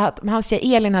sa att hans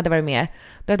tjej Elin hade varit med.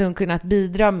 Då hade hon kunnat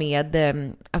bidra med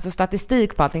alltså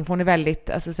statistik på allting, för hon är väldigt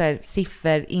alltså, så här,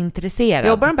 sifferintresserad.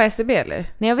 Jobbar hon på SCB eller?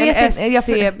 Nej, jag vet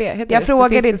inte. Jag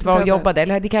frågade inte vad hon jobbade,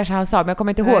 eller det kanske han sa, men jag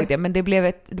kommer inte ihåg det. Men det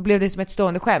blev det som ett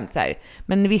stående skämt så här.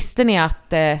 Men visste ni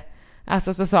att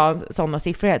alltså så sa han sådana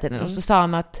siffror hela tiden. Och så sa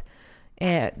han att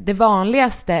det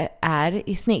vanligaste är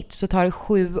i snitt så tar det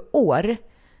 7 år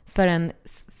för en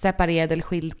separerad eller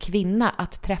skild kvinna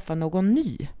att träffa någon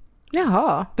ny.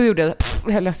 Jaha. Då gjorde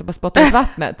jag nästan på spotta ut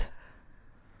vattnet.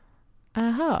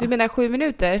 Aha. Du menar 7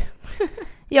 minuter?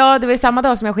 Ja, det var ju samma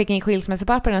dag som jag skickade in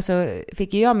skilsmässopapperna, så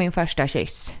fick jag min första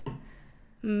kyss.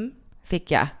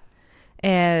 Fick jag.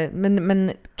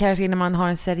 Men kanske innan man har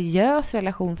en seriös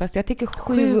relation, fast jag tycker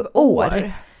 7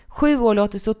 år. 7 år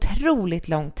låter så otroligt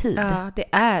lång tid. Ja, det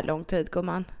är lång tid,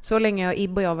 gumman. Så länge jag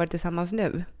Ibbe och jag varit tillsammans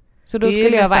nu. Så då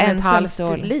skulle jag vara ensam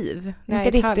så liv. Nej,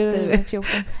 inte riktigt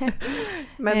 14.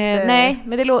 Nej,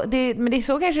 men det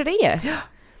så kanske det är. Ja.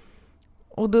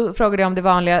 Och då frågade jag om det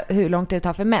vanliga, hur lång tid det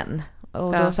tar för män.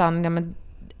 Och då sa han, ja men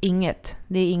inget.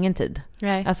 Det är ingen tid.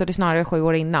 Nej. Alltså det är snarare 7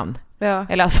 år innan. Ja.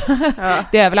 Eller alltså,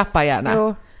 det överlappar gärna.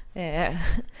 Jo.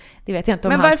 Det vet jag inte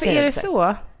om. Men varför är det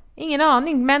så? Ingen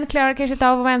aning. Män klarar kanske inte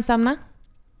av att vara ensamma.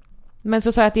 Men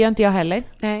så sa jag att det gör inte jag heller.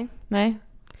 Nej.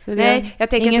 Så nej, jag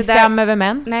tänker ingen skam över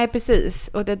män. Nej, precis.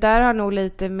 Och det där har nog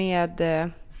lite med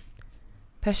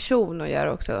person att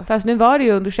göra också. Fast nu var det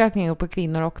ju undersökningar på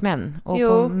kvinnor och män. Och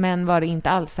på män var det inte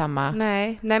alls samma.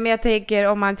 Nej, men jag tänker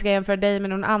om man ska jämföra dig med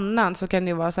någon annan, så kan det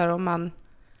ju vara så här om man...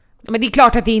 Men det är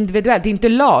klart att det är individuellt, det är inte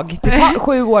lag. Det tar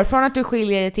 7 år från att du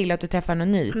skiljer dig till att du träffar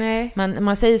någon ny. Nej. Men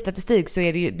man säger statistik, så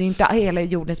är det ju inte hela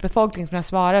jordens befolkning som har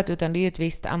svarat, utan det är ju ett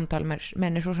visst antal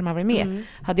människor som har varit med.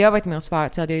 Hade jag varit med och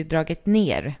svarat så hade jag ju dragit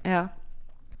ner. Ja.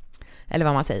 Eller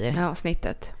vad man säger. Ja,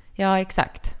 snittet. Ja,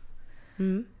 exakt.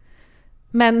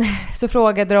 Men så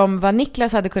frågade de vad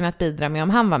Niklas hade kunnat bidra med om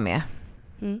han var med.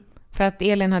 För att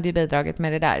Elin hade ju bidragit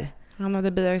med det där. Han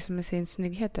hade bidragit med sin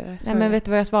snygghet. Eller? Nej, men vet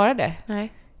du vad jag svarade?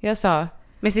 Nej. Jag sa...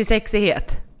 Med sin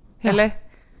sexighet? Ja. Eller?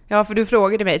 Ja, för du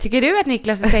frågade mig. Tycker du att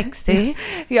Niklas är sexig?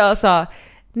 Jag sa...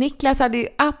 Niklas hade ju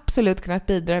absolut kunnat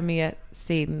bidra med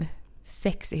sin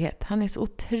sexighet. Han är så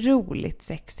otroligt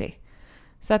sexig.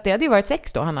 Så att det hade ju varit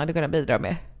sex då han hade kunnat bidra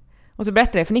med. Och så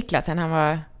berättade jag för Niklas sen han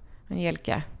var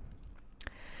Angelica.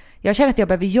 Jag känner att jag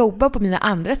behöver jobba på mina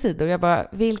andra sidor. Jag bara,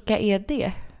 vilka är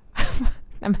det?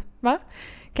 Nej, men, va?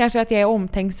 Kanske att jag är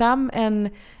omtänksam, en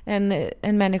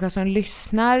människa som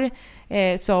lyssnar,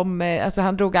 alltså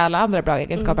han drog alla andra bra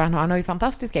egenskaper han har ju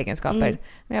fantastiska egenskaper.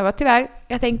 Men jag var tyvärr,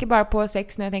 jag tänker bara på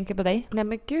sex när jag tänker på dig. Nej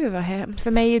men gud vad hemskt.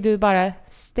 För mig är du bara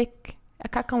stick a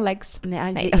cock on legs.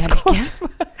 Nej, jag skojar.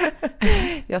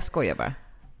 Jag skojar bara.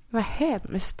 Vad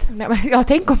hemskt. Nej, men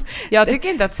jag tycker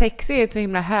inte att sexy är ett så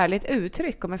himla härligt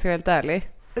uttryck, om jag ska vara helt ärlig.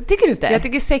 Tycker du inte? Jag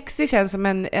tycker sexy känns som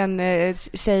en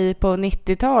tjej på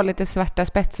 90-talet i svarta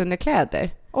spetsunderkläder.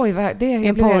 Oj, det är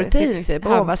en porrtidning typ.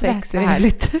 Åh, vad sexy. Vad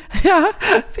härligt. Ja,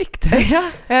 fick det. Ja.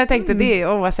 Jag tänkte det,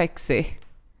 vad sexy.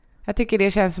 Jag tycker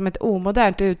det känns som ett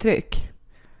omodernt uttryck.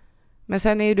 Men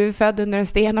sen är ju du född under en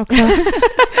sten också.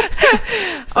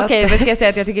 Okej, men ska jag säga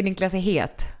att jag tycker Niklas är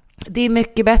het? Det är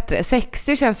mycket bättre.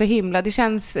 Sexy känns så himla, det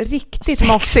känns riktigt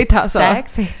mossigt alltså.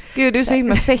 Sexy. Gud, du är så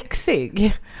himla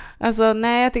sexig. Alltså,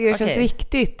 nej, jag tycker det känns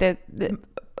riktigt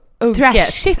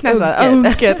trashigt nästan.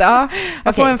 Unket, ja.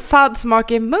 Jag får en fadd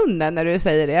smak i munnen när du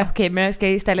säger det. Okej, men jag ska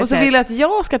istället... Och så vill jag att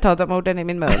jag ska ta de orden i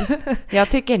min mun. Jag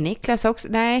tycker Niklas också...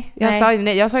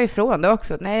 Jag sa ifrån det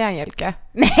också. Nej, Angelica.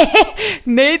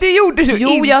 Nej, det gjorde du inte.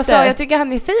 Jo, jag tycker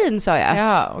han är fin, sa jag.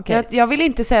 Ja, okay. Jag vill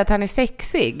inte säga att han är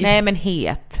sexig. Nej, men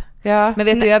het. Ja. Men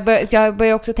vet du, jag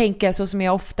börjar också tänka så som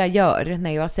jag ofta gör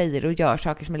när jag säger och gör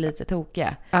saker som är lite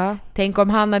tokiga. Ja. Tänk om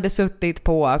han hade suttit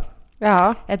på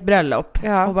ett bröllop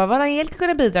och bara, vad Angelica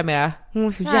kunna bidra med? Hon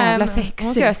är så jävla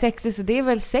sexig. Hon är sexig, så det är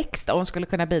väl sex då hon skulle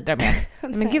kunna bidra med.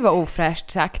 Men gud vad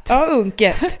ofräscht sagt. Ja,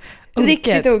 unket.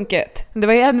 Riktigt unket. Det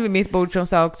var ju en vid mitt bord som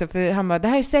sa också, för han bara, det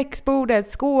här är sexbordet,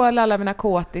 skål alla mina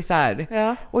kåtisar.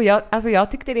 Ja. Och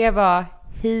jag tyckte det var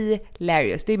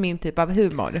hilarious. Det är min typ av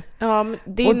humor. Ja, men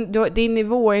din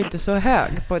nivå är inte så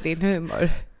hög på din humor.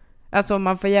 Alltså om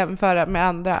man får jämföra med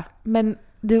andra. Men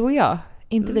du och jag,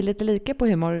 inte vi lite lika på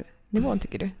humornivån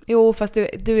tycker du? Jo, fast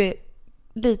du är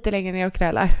lite längre ner och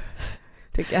krälar,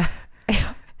 tycker jag.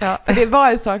 Ja, för det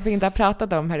var en sak vi inte har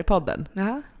pratat om här i podden.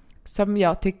 Ja. Som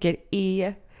jag tycker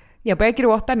är... Jag börjar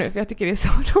gråta nu för jag tycker det är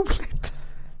så roligt.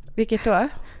 Vilket då?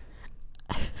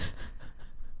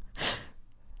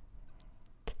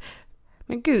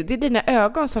 Men gud, det är dina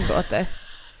ögon som låter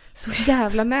så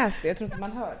jävla nasty. Jag tror inte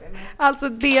man hör det. Men... Alltså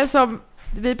det som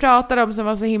vi pratade om som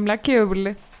var så himla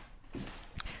kul,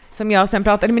 som jag sen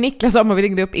pratade med Niklas om och vi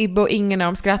ringde upp Ibbe och ingen av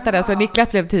dem skrattade. Ja. Så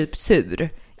Niklas blev typ sur.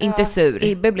 Ja. Inte sur.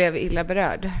 Ibbe blev illa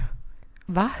berörd.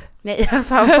 Va? Nej,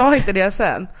 alltså han sa inte det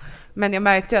sen. Men jag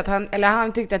märkte att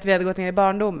han tyckte att vi hade gått ner i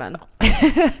barndomen.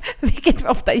 Vilket vi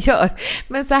ofta gör.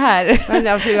 Men så här. Men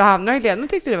alltså, Johanna och Helena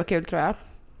tyckte det var kul, tror jag.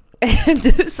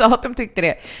 Du sa att de tyckte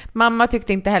det. Mamma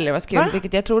tyckte inte heller det var kul. Va?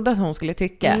 Vilket jag trodde att hon skulle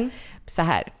tycka. Så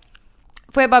här.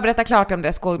 Får jag bara berätta klart om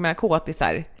det skål med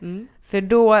narkotisar? För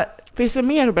då... Finns det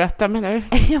mer att berätta, menar du?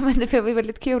 Ja, men det var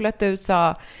väldigt kul att du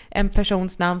sa en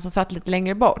persons namn som satt lite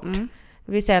längre bort.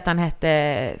 Vi säger att han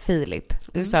hette Filip.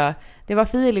 Du sa, det var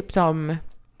Filip som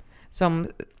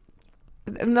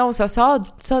någon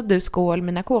sa du skål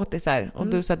med narkotisar och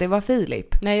du sa det var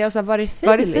Filip. Nej, jag sa var det Filip?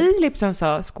 Var det Filip som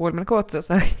sa skål med narkotisar?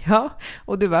 Så, ja,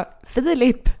 och du var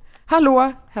Filip.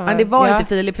 Hallå? Men det var inte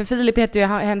Filip, för Filip heter ju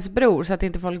hennes bror, så att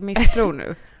inte folk misstror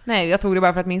nu. Nej, jag tog det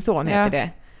bara för att min son heter det.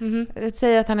 Jag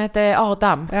säger att han heter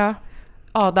Adam. Ja.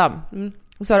 Adam.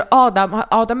 Och så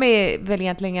Adam är väl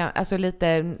egentligen alltså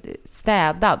lite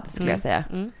städad skulle jag säga.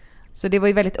 Så det var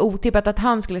ju väldigt otippat att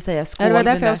han skulle säga skål. Det var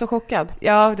därför jag var så chockad.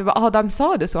 Ja, det var Adam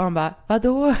sa du så. Han bara,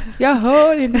 vadå? Jag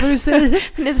hör inte vad du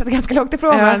säger. Ni satt ganska långt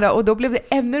ifrån varandra. Och då blev det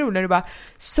ännu roligare när du bara,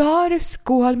 sa du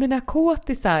skål med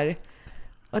narkotisar?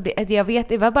 Och jag vet,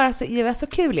 det var så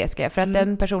kul, Jessica. För att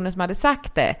den personen som hade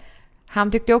sagt det,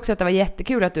 han tyckte också att det var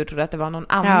jättekul att du trodde att det var någon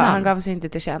annan. Ja, han gav sig inte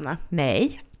till känna.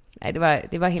 Nej, det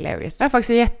var hilarious. Det var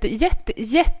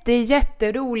faktiskt en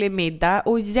jätterolig middag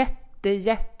och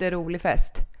jätterolig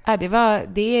fest. Ja,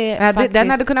 den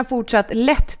hade kunnat fortsatt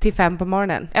lätt till 5 på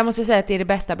morgonen. Jag måste säga att det är det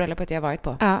bästa bröllopet jag har varit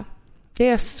på. Ja. Det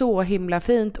är så himla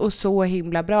fint och så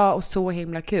himla bra och så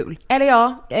himla kul.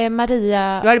 Eller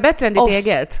Maria... Var det bättre än ditt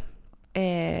eget?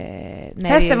 Nej,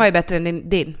 festen var ju bättre än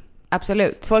din.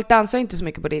 Absolut. Folk dansar inte så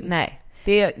mycket på din. Nej.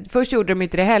 Först gjorde de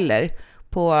inte det heller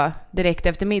på direkt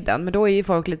efter middagen. Men då är ju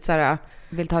folk lite så här...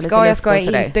 Vill ta lite luft ska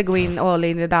jag inte gå in all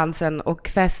in i dansen och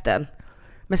festen.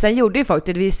 Men sen gjorde ju folk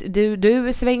det.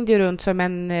 Du svängde ju runt som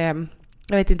en...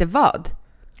 jag vet inte vad.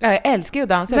 Jag älskar ju att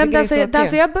dansa. Men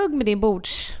dansade jag bugg med din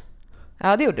bords?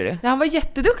 Ja, det gjorde du. Ja, han var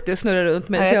jätteduktig att snurra runt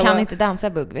mig. Ja, jag kan inte dansa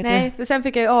bugg, vet du. Nej, för sen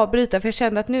fick jag ju avbryta för jag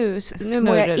kände att nu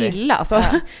mår jag illa. Alltså.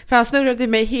 Ja. För han snurrade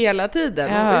mig hela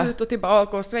tiden. Ja. Och ut och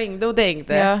tillbaka och svängde och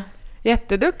dängde. Ja.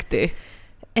 Jätteduktig.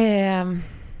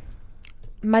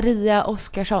 Maria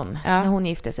Oskarsson, när hon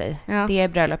gifte sig. Ja. Det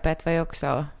bröllopet var ju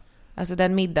också... Alltså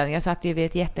den middagen, jag satt ju vid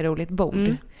ett jätteroligt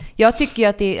bord. Jag tycker ju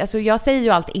att det... Alltså jag säger ju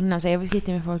alltid innan, så jag vill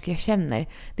sitta med folk jag känner.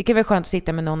 Det kan vara skönt att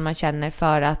sitta med någon man känner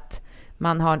för att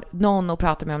man har någon att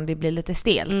prata med om det blir lite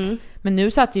stelt. Men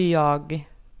nu satt ju jag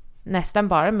nästan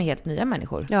bara med helt nya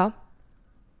människor. Ja.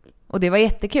 Och det var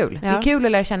jättekul. Ja. Det är kul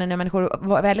att lära känna nya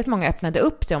människor. Väldigt många öppnade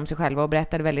upp sig om sig själva och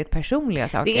berättade väldigt personliga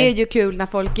saker. Det är ju kul när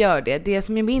folk gör det. Det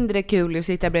som är mindre kul är att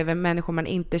sitta bredvid människor man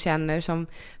inte känner som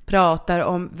pratar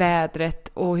om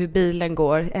vädret och hur bilen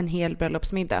går en hel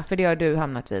bröllopsmiddag. För det har du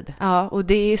hamnat vid. Ja, och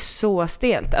det är så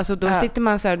stelt. Alltså då sitter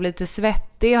man så här lite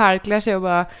svettig och harklar sig och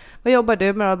bara, vad jobbar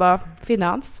du med? Och bara,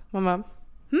 finans. Man bara,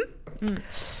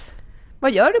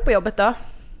 vad gör du på jobbet då?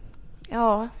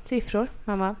 Ja, siffror,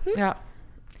 mamma. Ja.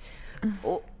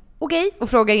 Okej. Och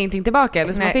frågar ingenting tillbaka.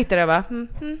 Eller så man sitter där och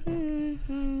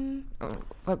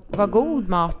bara... Vad god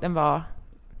maten var.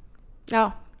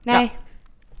 Ja. Nej.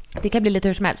 Ja. Det kan bli lite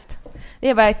hur som helst.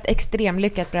 Det var ett extremt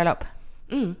lyckat bröllop.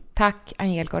 Tack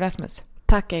Angelica och Rasmus.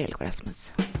 Tack Angelica och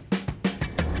Rasmus.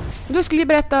 Du skulle ju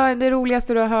berätta det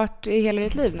roligaste du har hört i hela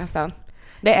ditt liv nästan.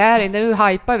 Det är inte, nu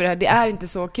hypar vi det här. Det är inte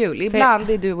så kul. Ibland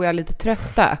är du och jag lite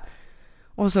trötta.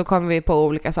 Och så kommer vi på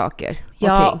olika saker.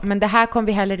 Ja, men det här kom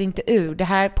vi heller inte ur. Det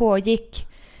här pågick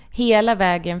hela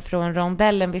vägen från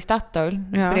rondellen vid Statoil.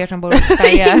 För er som bor i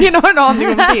ingen har en aning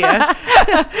om det.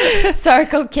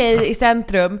 Circle K i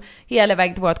centrum. Hela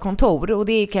vägen till vårt kontor. Och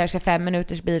det är kanske 5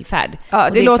 minuters bilfärd. Ja,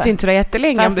 det låter inte så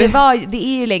jättelänge. Fast det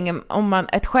är ju länge. Om man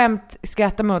ett skämt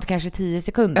skrattar man åt kanske 10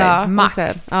 sekunder. Max.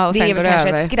 Och sen det är väl kanske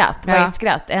ett skratt. Vad är ett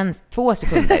skratt? 2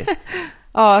 sekunder.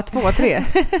 Ja, 2, 3.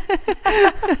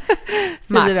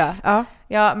 4.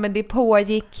 Ja, men det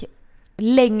pågick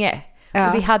länge. Ja.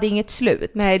 Och det hade inget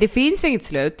slut. Nej, det finns inget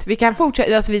slut. Vi kan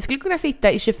fortsätta. Alltså, vi skulle kunna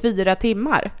sitta i 24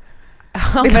 timmar.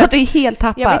 Det låter ju helt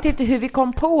tappat. Jag vet inte hur vi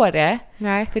kom på det.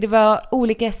 Nej. För det var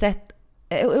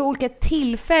olika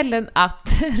tillfällen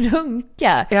att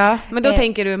runka. Ja, men då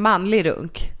tänker du manlig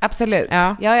runk. Absolut.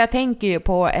 Ja, jag tänker ju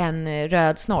på en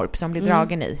röd snorp som blir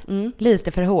dragen i.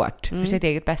 Lite för hårt för sitt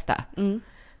eget bästa.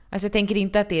 Alltså jag tänker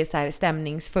inte att det är så här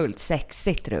stämningsfullt,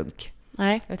 sexigt runk.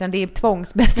 Nej. Utan det är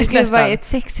tvångsmässigt nästan. Vad är ett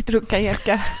sexigt runk,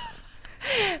 Angelica?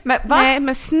 Men, va? Nej,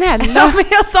 men snälla. Ja, men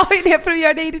jag sa ju det för att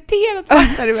göra dig irriterad.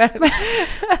 Fattar du väl?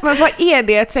 Men vad är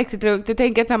det ett sexigt runk? Du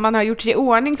tänker att när man har gjort sig i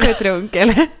ordning för ett runk,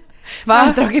 eller? Man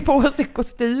har dragit på sig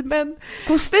kostymen.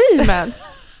 Kostymen?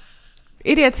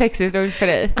 Är det ett sexigt runk för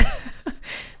dig?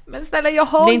 Men snälla, jag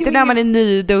har det är inte när man är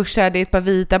nyduschad i ett par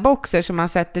vita boxer som man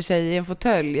sätter sig i en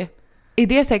fåtölj. Är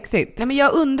det sexigt? Nej, men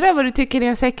jag undrar vad du tycker är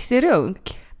en sexig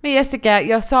runk. Men Jessica,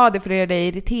 jag sa det för att göra dig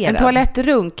irriterad. En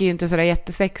toalettrunk är ju inte sådär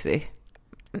jättesexig.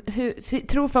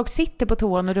 Tror folk sitter på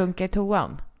toan och runkar i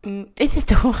toan? I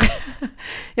toan?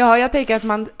 Ja, jag tänker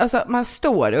att man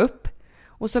står upp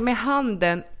och så med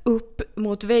handen upp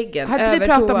mot väggen. Hade vi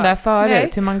pratat om det här förut?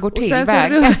 Nej. Hur man går till och sen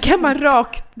så runkar man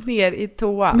rakt ner i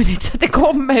toan. Men det är inte så att det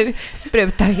kommer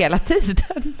sprutar hela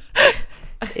tiden.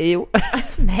 Jo.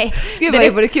 Nej. Gud, vad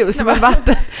det vore kul som en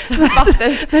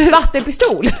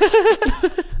vattenpistol.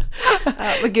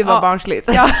 Men gud vad barnsligt.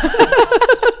 Ja.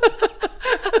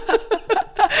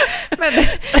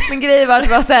 men grejen var att det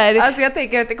var så här. Alltså jag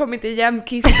tänker att det kommer inte jämn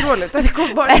kissstrål utan det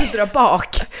kommer bara att dra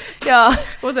bak. Ja.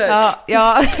 Och så.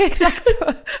 Ja, exakt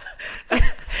så.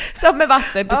 Som med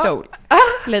vattenpistol.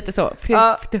 Lite så.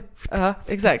 Ja,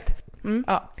 exakt.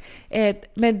 Ja.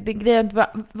 Men det grejen var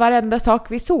varenda sak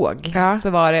vi såg så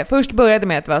var det. Först började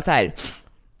med att det var så här.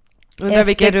 Undrar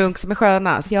vilken runk som är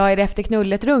skönast. Ja, är det efter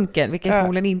knullet runken? Vilket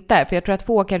förmodligen inte är. För jag tror att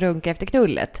få kan runka efter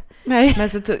knullet. Nej. Men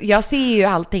så jag ser ju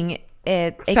allting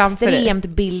extremt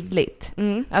bildligt.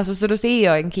 Alltså så då ser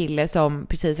jag en kille som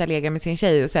precis har legat med sin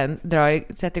tjej och sen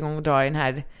sätter igång och drar den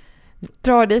här.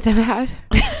 Drar dit den här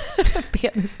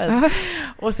penisen.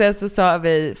 Och sen så sa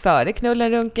vi före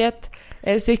knullen runket,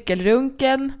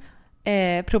 cykelrunken,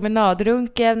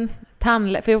 promenadrunken,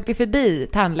 för jag åkte förbi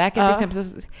tandläkaren till exempel,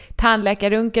 så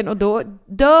tandläkarrunken, och då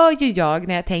dör ju jag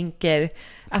när jag tänker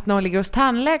att någon ligger hos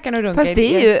tandläkaren och runkar. Fast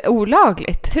det är ju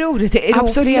olagligt. Tror du det är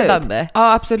ofredande?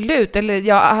 Ja, absolut. Eller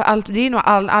det är nog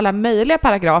alla möjliga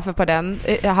paragrafer på den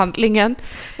handlingen.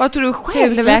 Vad tror du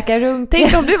själv?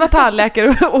 Tänk om du var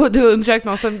tandläkare och du undersökte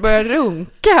någon som börjar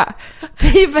runka.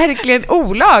 Det är verkligen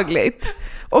olagligt.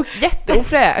 Och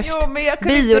jätteofräscht.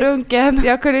 Biorunken.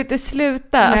 Jag kunde inte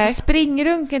sluta. Alltså,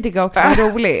 springrunken tycker jag också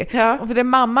var rolig. Ja. Och för det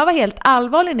mamma var helt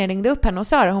allvarlig när jag ringde upp henne och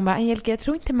sa det. Hon bara, Angelica, jag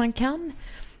tror inte man kan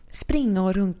springa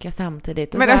och runka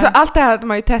samtidigt. Och men alltså allt det här hade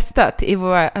man ju testat i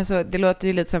våra, alltså det låter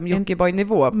ju lite som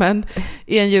Jockiboi-nivå, men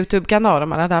i en YouTube-kanal om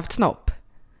man hade haft snopp.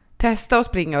 Testa och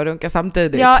springa och runka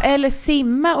samtidigt. Ja, eller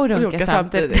simma och runka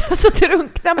samtidigt. Så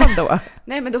drunknar man då.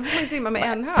 Nej, men då får man simma med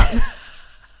en hand.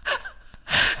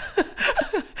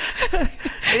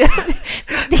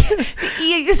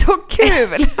 Det är ju så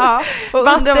kul. Ja.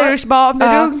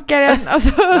 Vattenrutschbanerunkaren.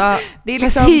 Alltså, det är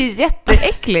liksom... Det är ju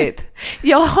jätteäckligt.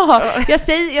 Ja, jag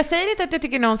säger inte att jag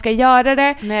tycker någon ska göra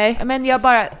det. Nej. Men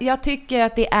jag tycker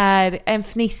att det är en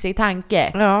fnissig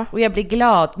tanke. Ja. Och jag blir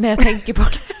glad när jag tänker på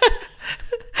det.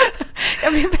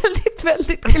 Jag blir väldigt,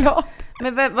 väldigt glad.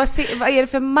 Men vad är det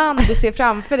för man du ser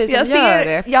framför dig som gör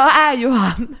det? Jag är ju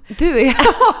han. Du är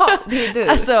det är du.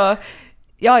 Alltså,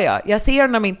 jag ser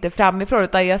honom inte framifrån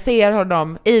utan jag ser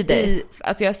honom i dig.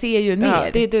 Alltså jag ser ju ner. Ja,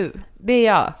 det är du. Det är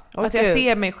jag. Alltså jag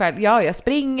ser mig själv. Ja, jag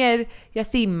springer, jag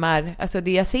simmar. Alltså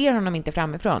jag ser honom inte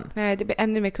framifrån. Nej, det blir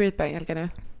ännu mer creepy, Angelica, nu.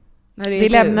 Vi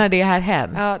lämnar det här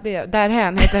hän. Ja,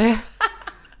 därhän heter det.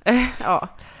 Ja.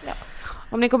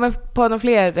 Om ni kommer på några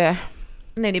fler...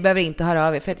 Nej, ni behöver inte höra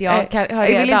av er för att jag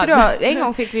vill inte dra. En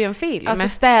gång fick vi en film. Alltså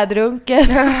städrunken.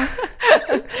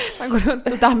 Man går runt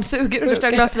och dammsuger.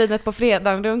 Första glasvinet på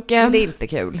fredagen-runken. Det är inte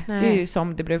kul. Nej. Det är ju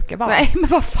som det brukar vara. Nej, men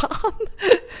vad fan.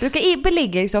 Brukar Ibbe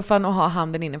ligga i soffan och ha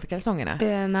handen innanför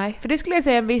kalsongerna? Nej. För det skulle jag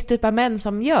säga en viss typ av män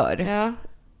som gör. Ja.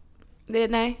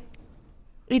 Nej.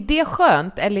 Är det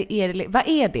skönt eller är det... Vad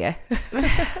är det?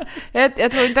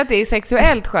 jag tror inte att det är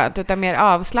sexuellt skönt utan mer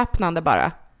avslappnande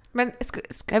bara. Men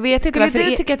jag vet inte varför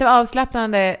du tycker att det var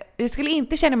avslappnande. Jag skulle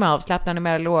inte känna mig avslappnande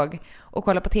när jag låg och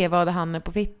kolla på tv och hade handen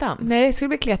på fittan. Nej, det skulle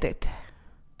bli kletigt.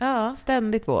 Ja,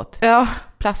 ständigt våt. Ja,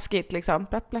 plaskigt liksom.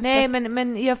 Nej,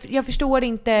 men jag förstår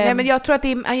inte. Nej, men jag tror att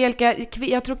det är Angelica,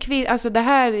 jag tror alltså det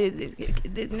här,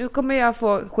 nu kommer jag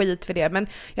få skit för det, men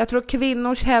jag tror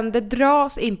kvinnors händer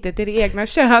dras inte till det egna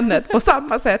könet på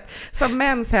samma sätt som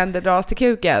mäns händer dras till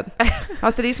kuken.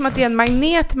 Alltså det är som att det är en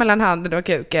magnet mellan handen och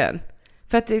kuken.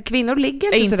 För att kvinnor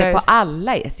ligger inte på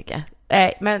alla, Jessica.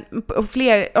 Nej, men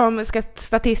fler, om man ska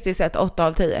statistiskt sett 8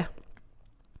 av 10.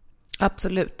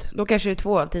 Absolut. Då kanske det är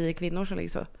 2 av 10 kvinnor som ligger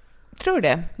så. Tror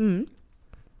det.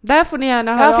 Där får ni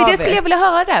gärna höra. Ja, för av det skulle jag vilja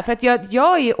höra. För att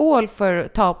jag är all för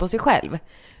att ta på sig själv.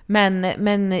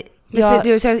 Men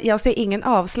jag ser ingen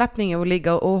avslappning i att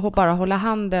ligga och bara hålla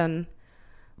handen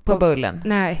på bullen.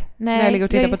 Nej. När jag ligger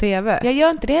och tittar på TV. Jag gör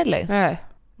inte det heller.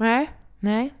 Nej.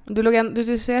 Jag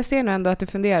ser nog ändå att du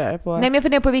funderar på... Nej, men jag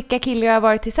funderar på vilka killar jag har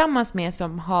varit tillsammans med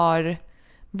som har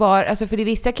varit... Alltså, för det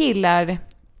vissa killar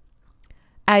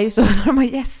är ju så när de har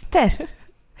gäster.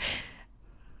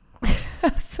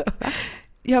 Alltså,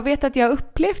 jag vet att jag har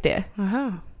upplevt det.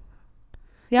 Aha.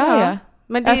 Ja.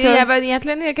 Men det är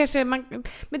egentligen är det kanske... Men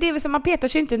det är väl som man petar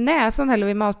sig inte näsan heller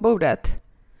vid matbordet.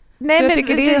 Nej, så men jag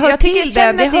tycker det hör till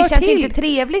det. Det känns inte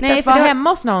trevligt att vara hemma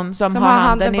hos någon som har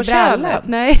handen på brallan.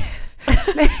 Nej.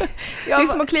 Det är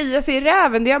som att klia sig i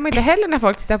räven. Det gör man inte heller när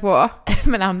folk tittar på.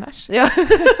 Men annars. Ja.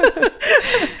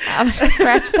 Annars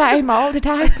scratch time all the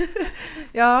time.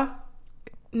 Ja.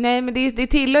 Nej, men det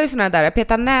tillhör ju såna där.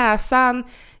 Peta näsan,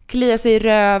 klia sig i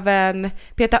röven,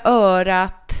 peta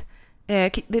örat,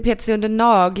 peta sig under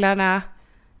naglarna,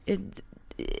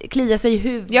 klia sig i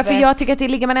huvudet. Ja, för jag tycker att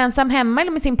ligger man ensam hemma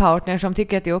eller med sin partner som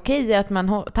tycker att det är okej att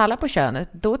man tallar på könet,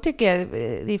 då tycker jag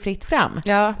det är fritt fram.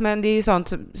 Ja, men det är ju sånt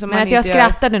som men man att inte jag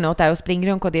skrattade något där och springer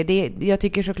runt och det jag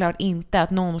tycker såklart inte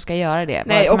att någon ska göra det.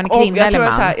 Nej, och man är kvinna eller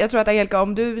man. Jag tror att Angelica,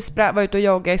 om du var ute och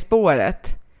joggade i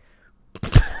spåret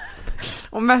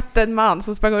och mötte en man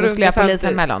som sprang runt, då skulle jag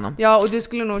polisanmäla honom. Ja, och du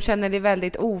skulle nog känna dig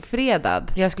väldigt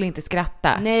ofredad. Jag skulle inte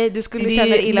skratta. Nej, du skulle känna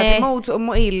dig illa till mods och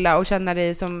må illa och känna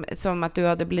dig som att du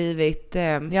hade blivit...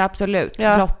 Ja, absolut.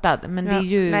 Blottad. Men det är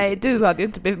ju... Nej, du hade ju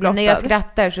inte blivit blottad. När jag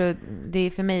skrattar så det är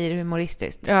för mig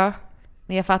humoristiskt. Ja.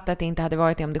 Men jag fattar att det inte hade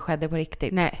varit det om det skedde på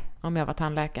riktigt. Nej. Om jag var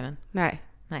tandläkaren. Nej.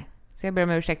 Så jag ber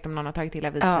om ursäkt om någon har tagit illa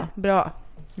vid sig. Ja, bra.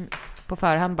 På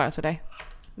förhand bara sådär.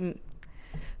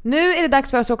 Nu är det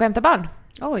dags för oss att åka och hämta barn.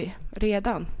 Oj,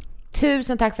 redan.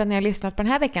 Tusen tack för att ni har lyssnat på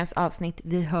den här veckans avsnitt.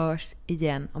 Vi hörs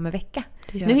igen om en vecka.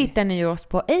 Nu hittar ni oss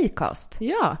på Acast.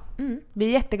 Ja. Vi är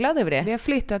jätteglada över det. Vi har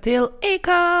flyttat till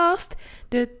Acast.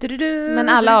 Men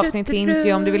alla avsnitt finns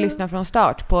ju om du vill lyssna från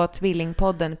start på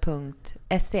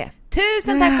tvillingpodden.se.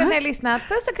 Tusen tack för att ni har lyssnat.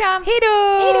 Puss och kram. Hej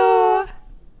då!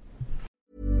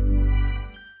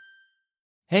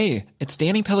 Hey, it's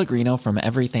Danny Pellegrino from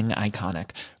Everything Iconic.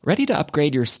 Ready to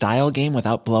upgrade your style game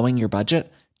without blowing your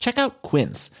budget? Check out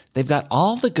Quince. They've got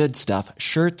all the good stuff,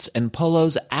 shirts and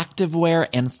polos, activewear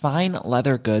and fine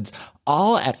leather goods,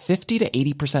 all at 50 to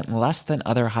 80% less than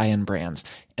other high-end brands.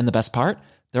 And the best part?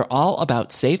 They're all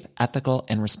about safe, ethical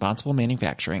and responsible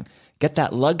manufacturing. Get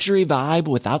that luxury vibe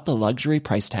without the luxury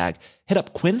price tag. Hit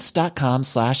up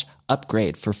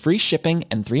quince.com/upgrade for free shipping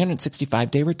and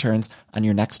 365-day returns on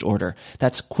your next order.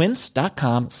 That's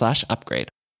quince.com/upgrade.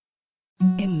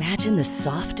 Imagine the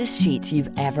softest sheets you've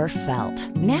ever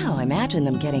felt. Now imagine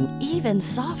them getting even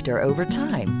softer over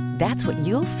time. That's what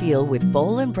you'll feel with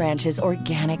Boll & Branch's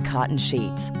organic cotton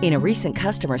sheets. In a recent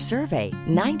customer survey,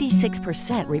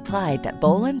 96% replied that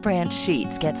Boll & Branch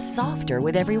sheets get softer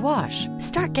with every wash.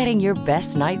 Start getting your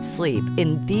best night's sleep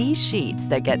in these sheets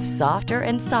that get softer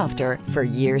and softer for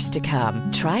years to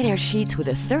come. Try their sheets with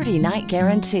a 30-night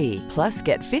guarantee. Plus,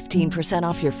 get 15%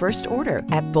 off your first order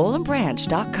at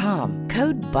bollandbranch.com.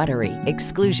 Code BUTTERY.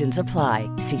 Exclusions apply.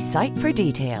 See site for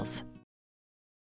details.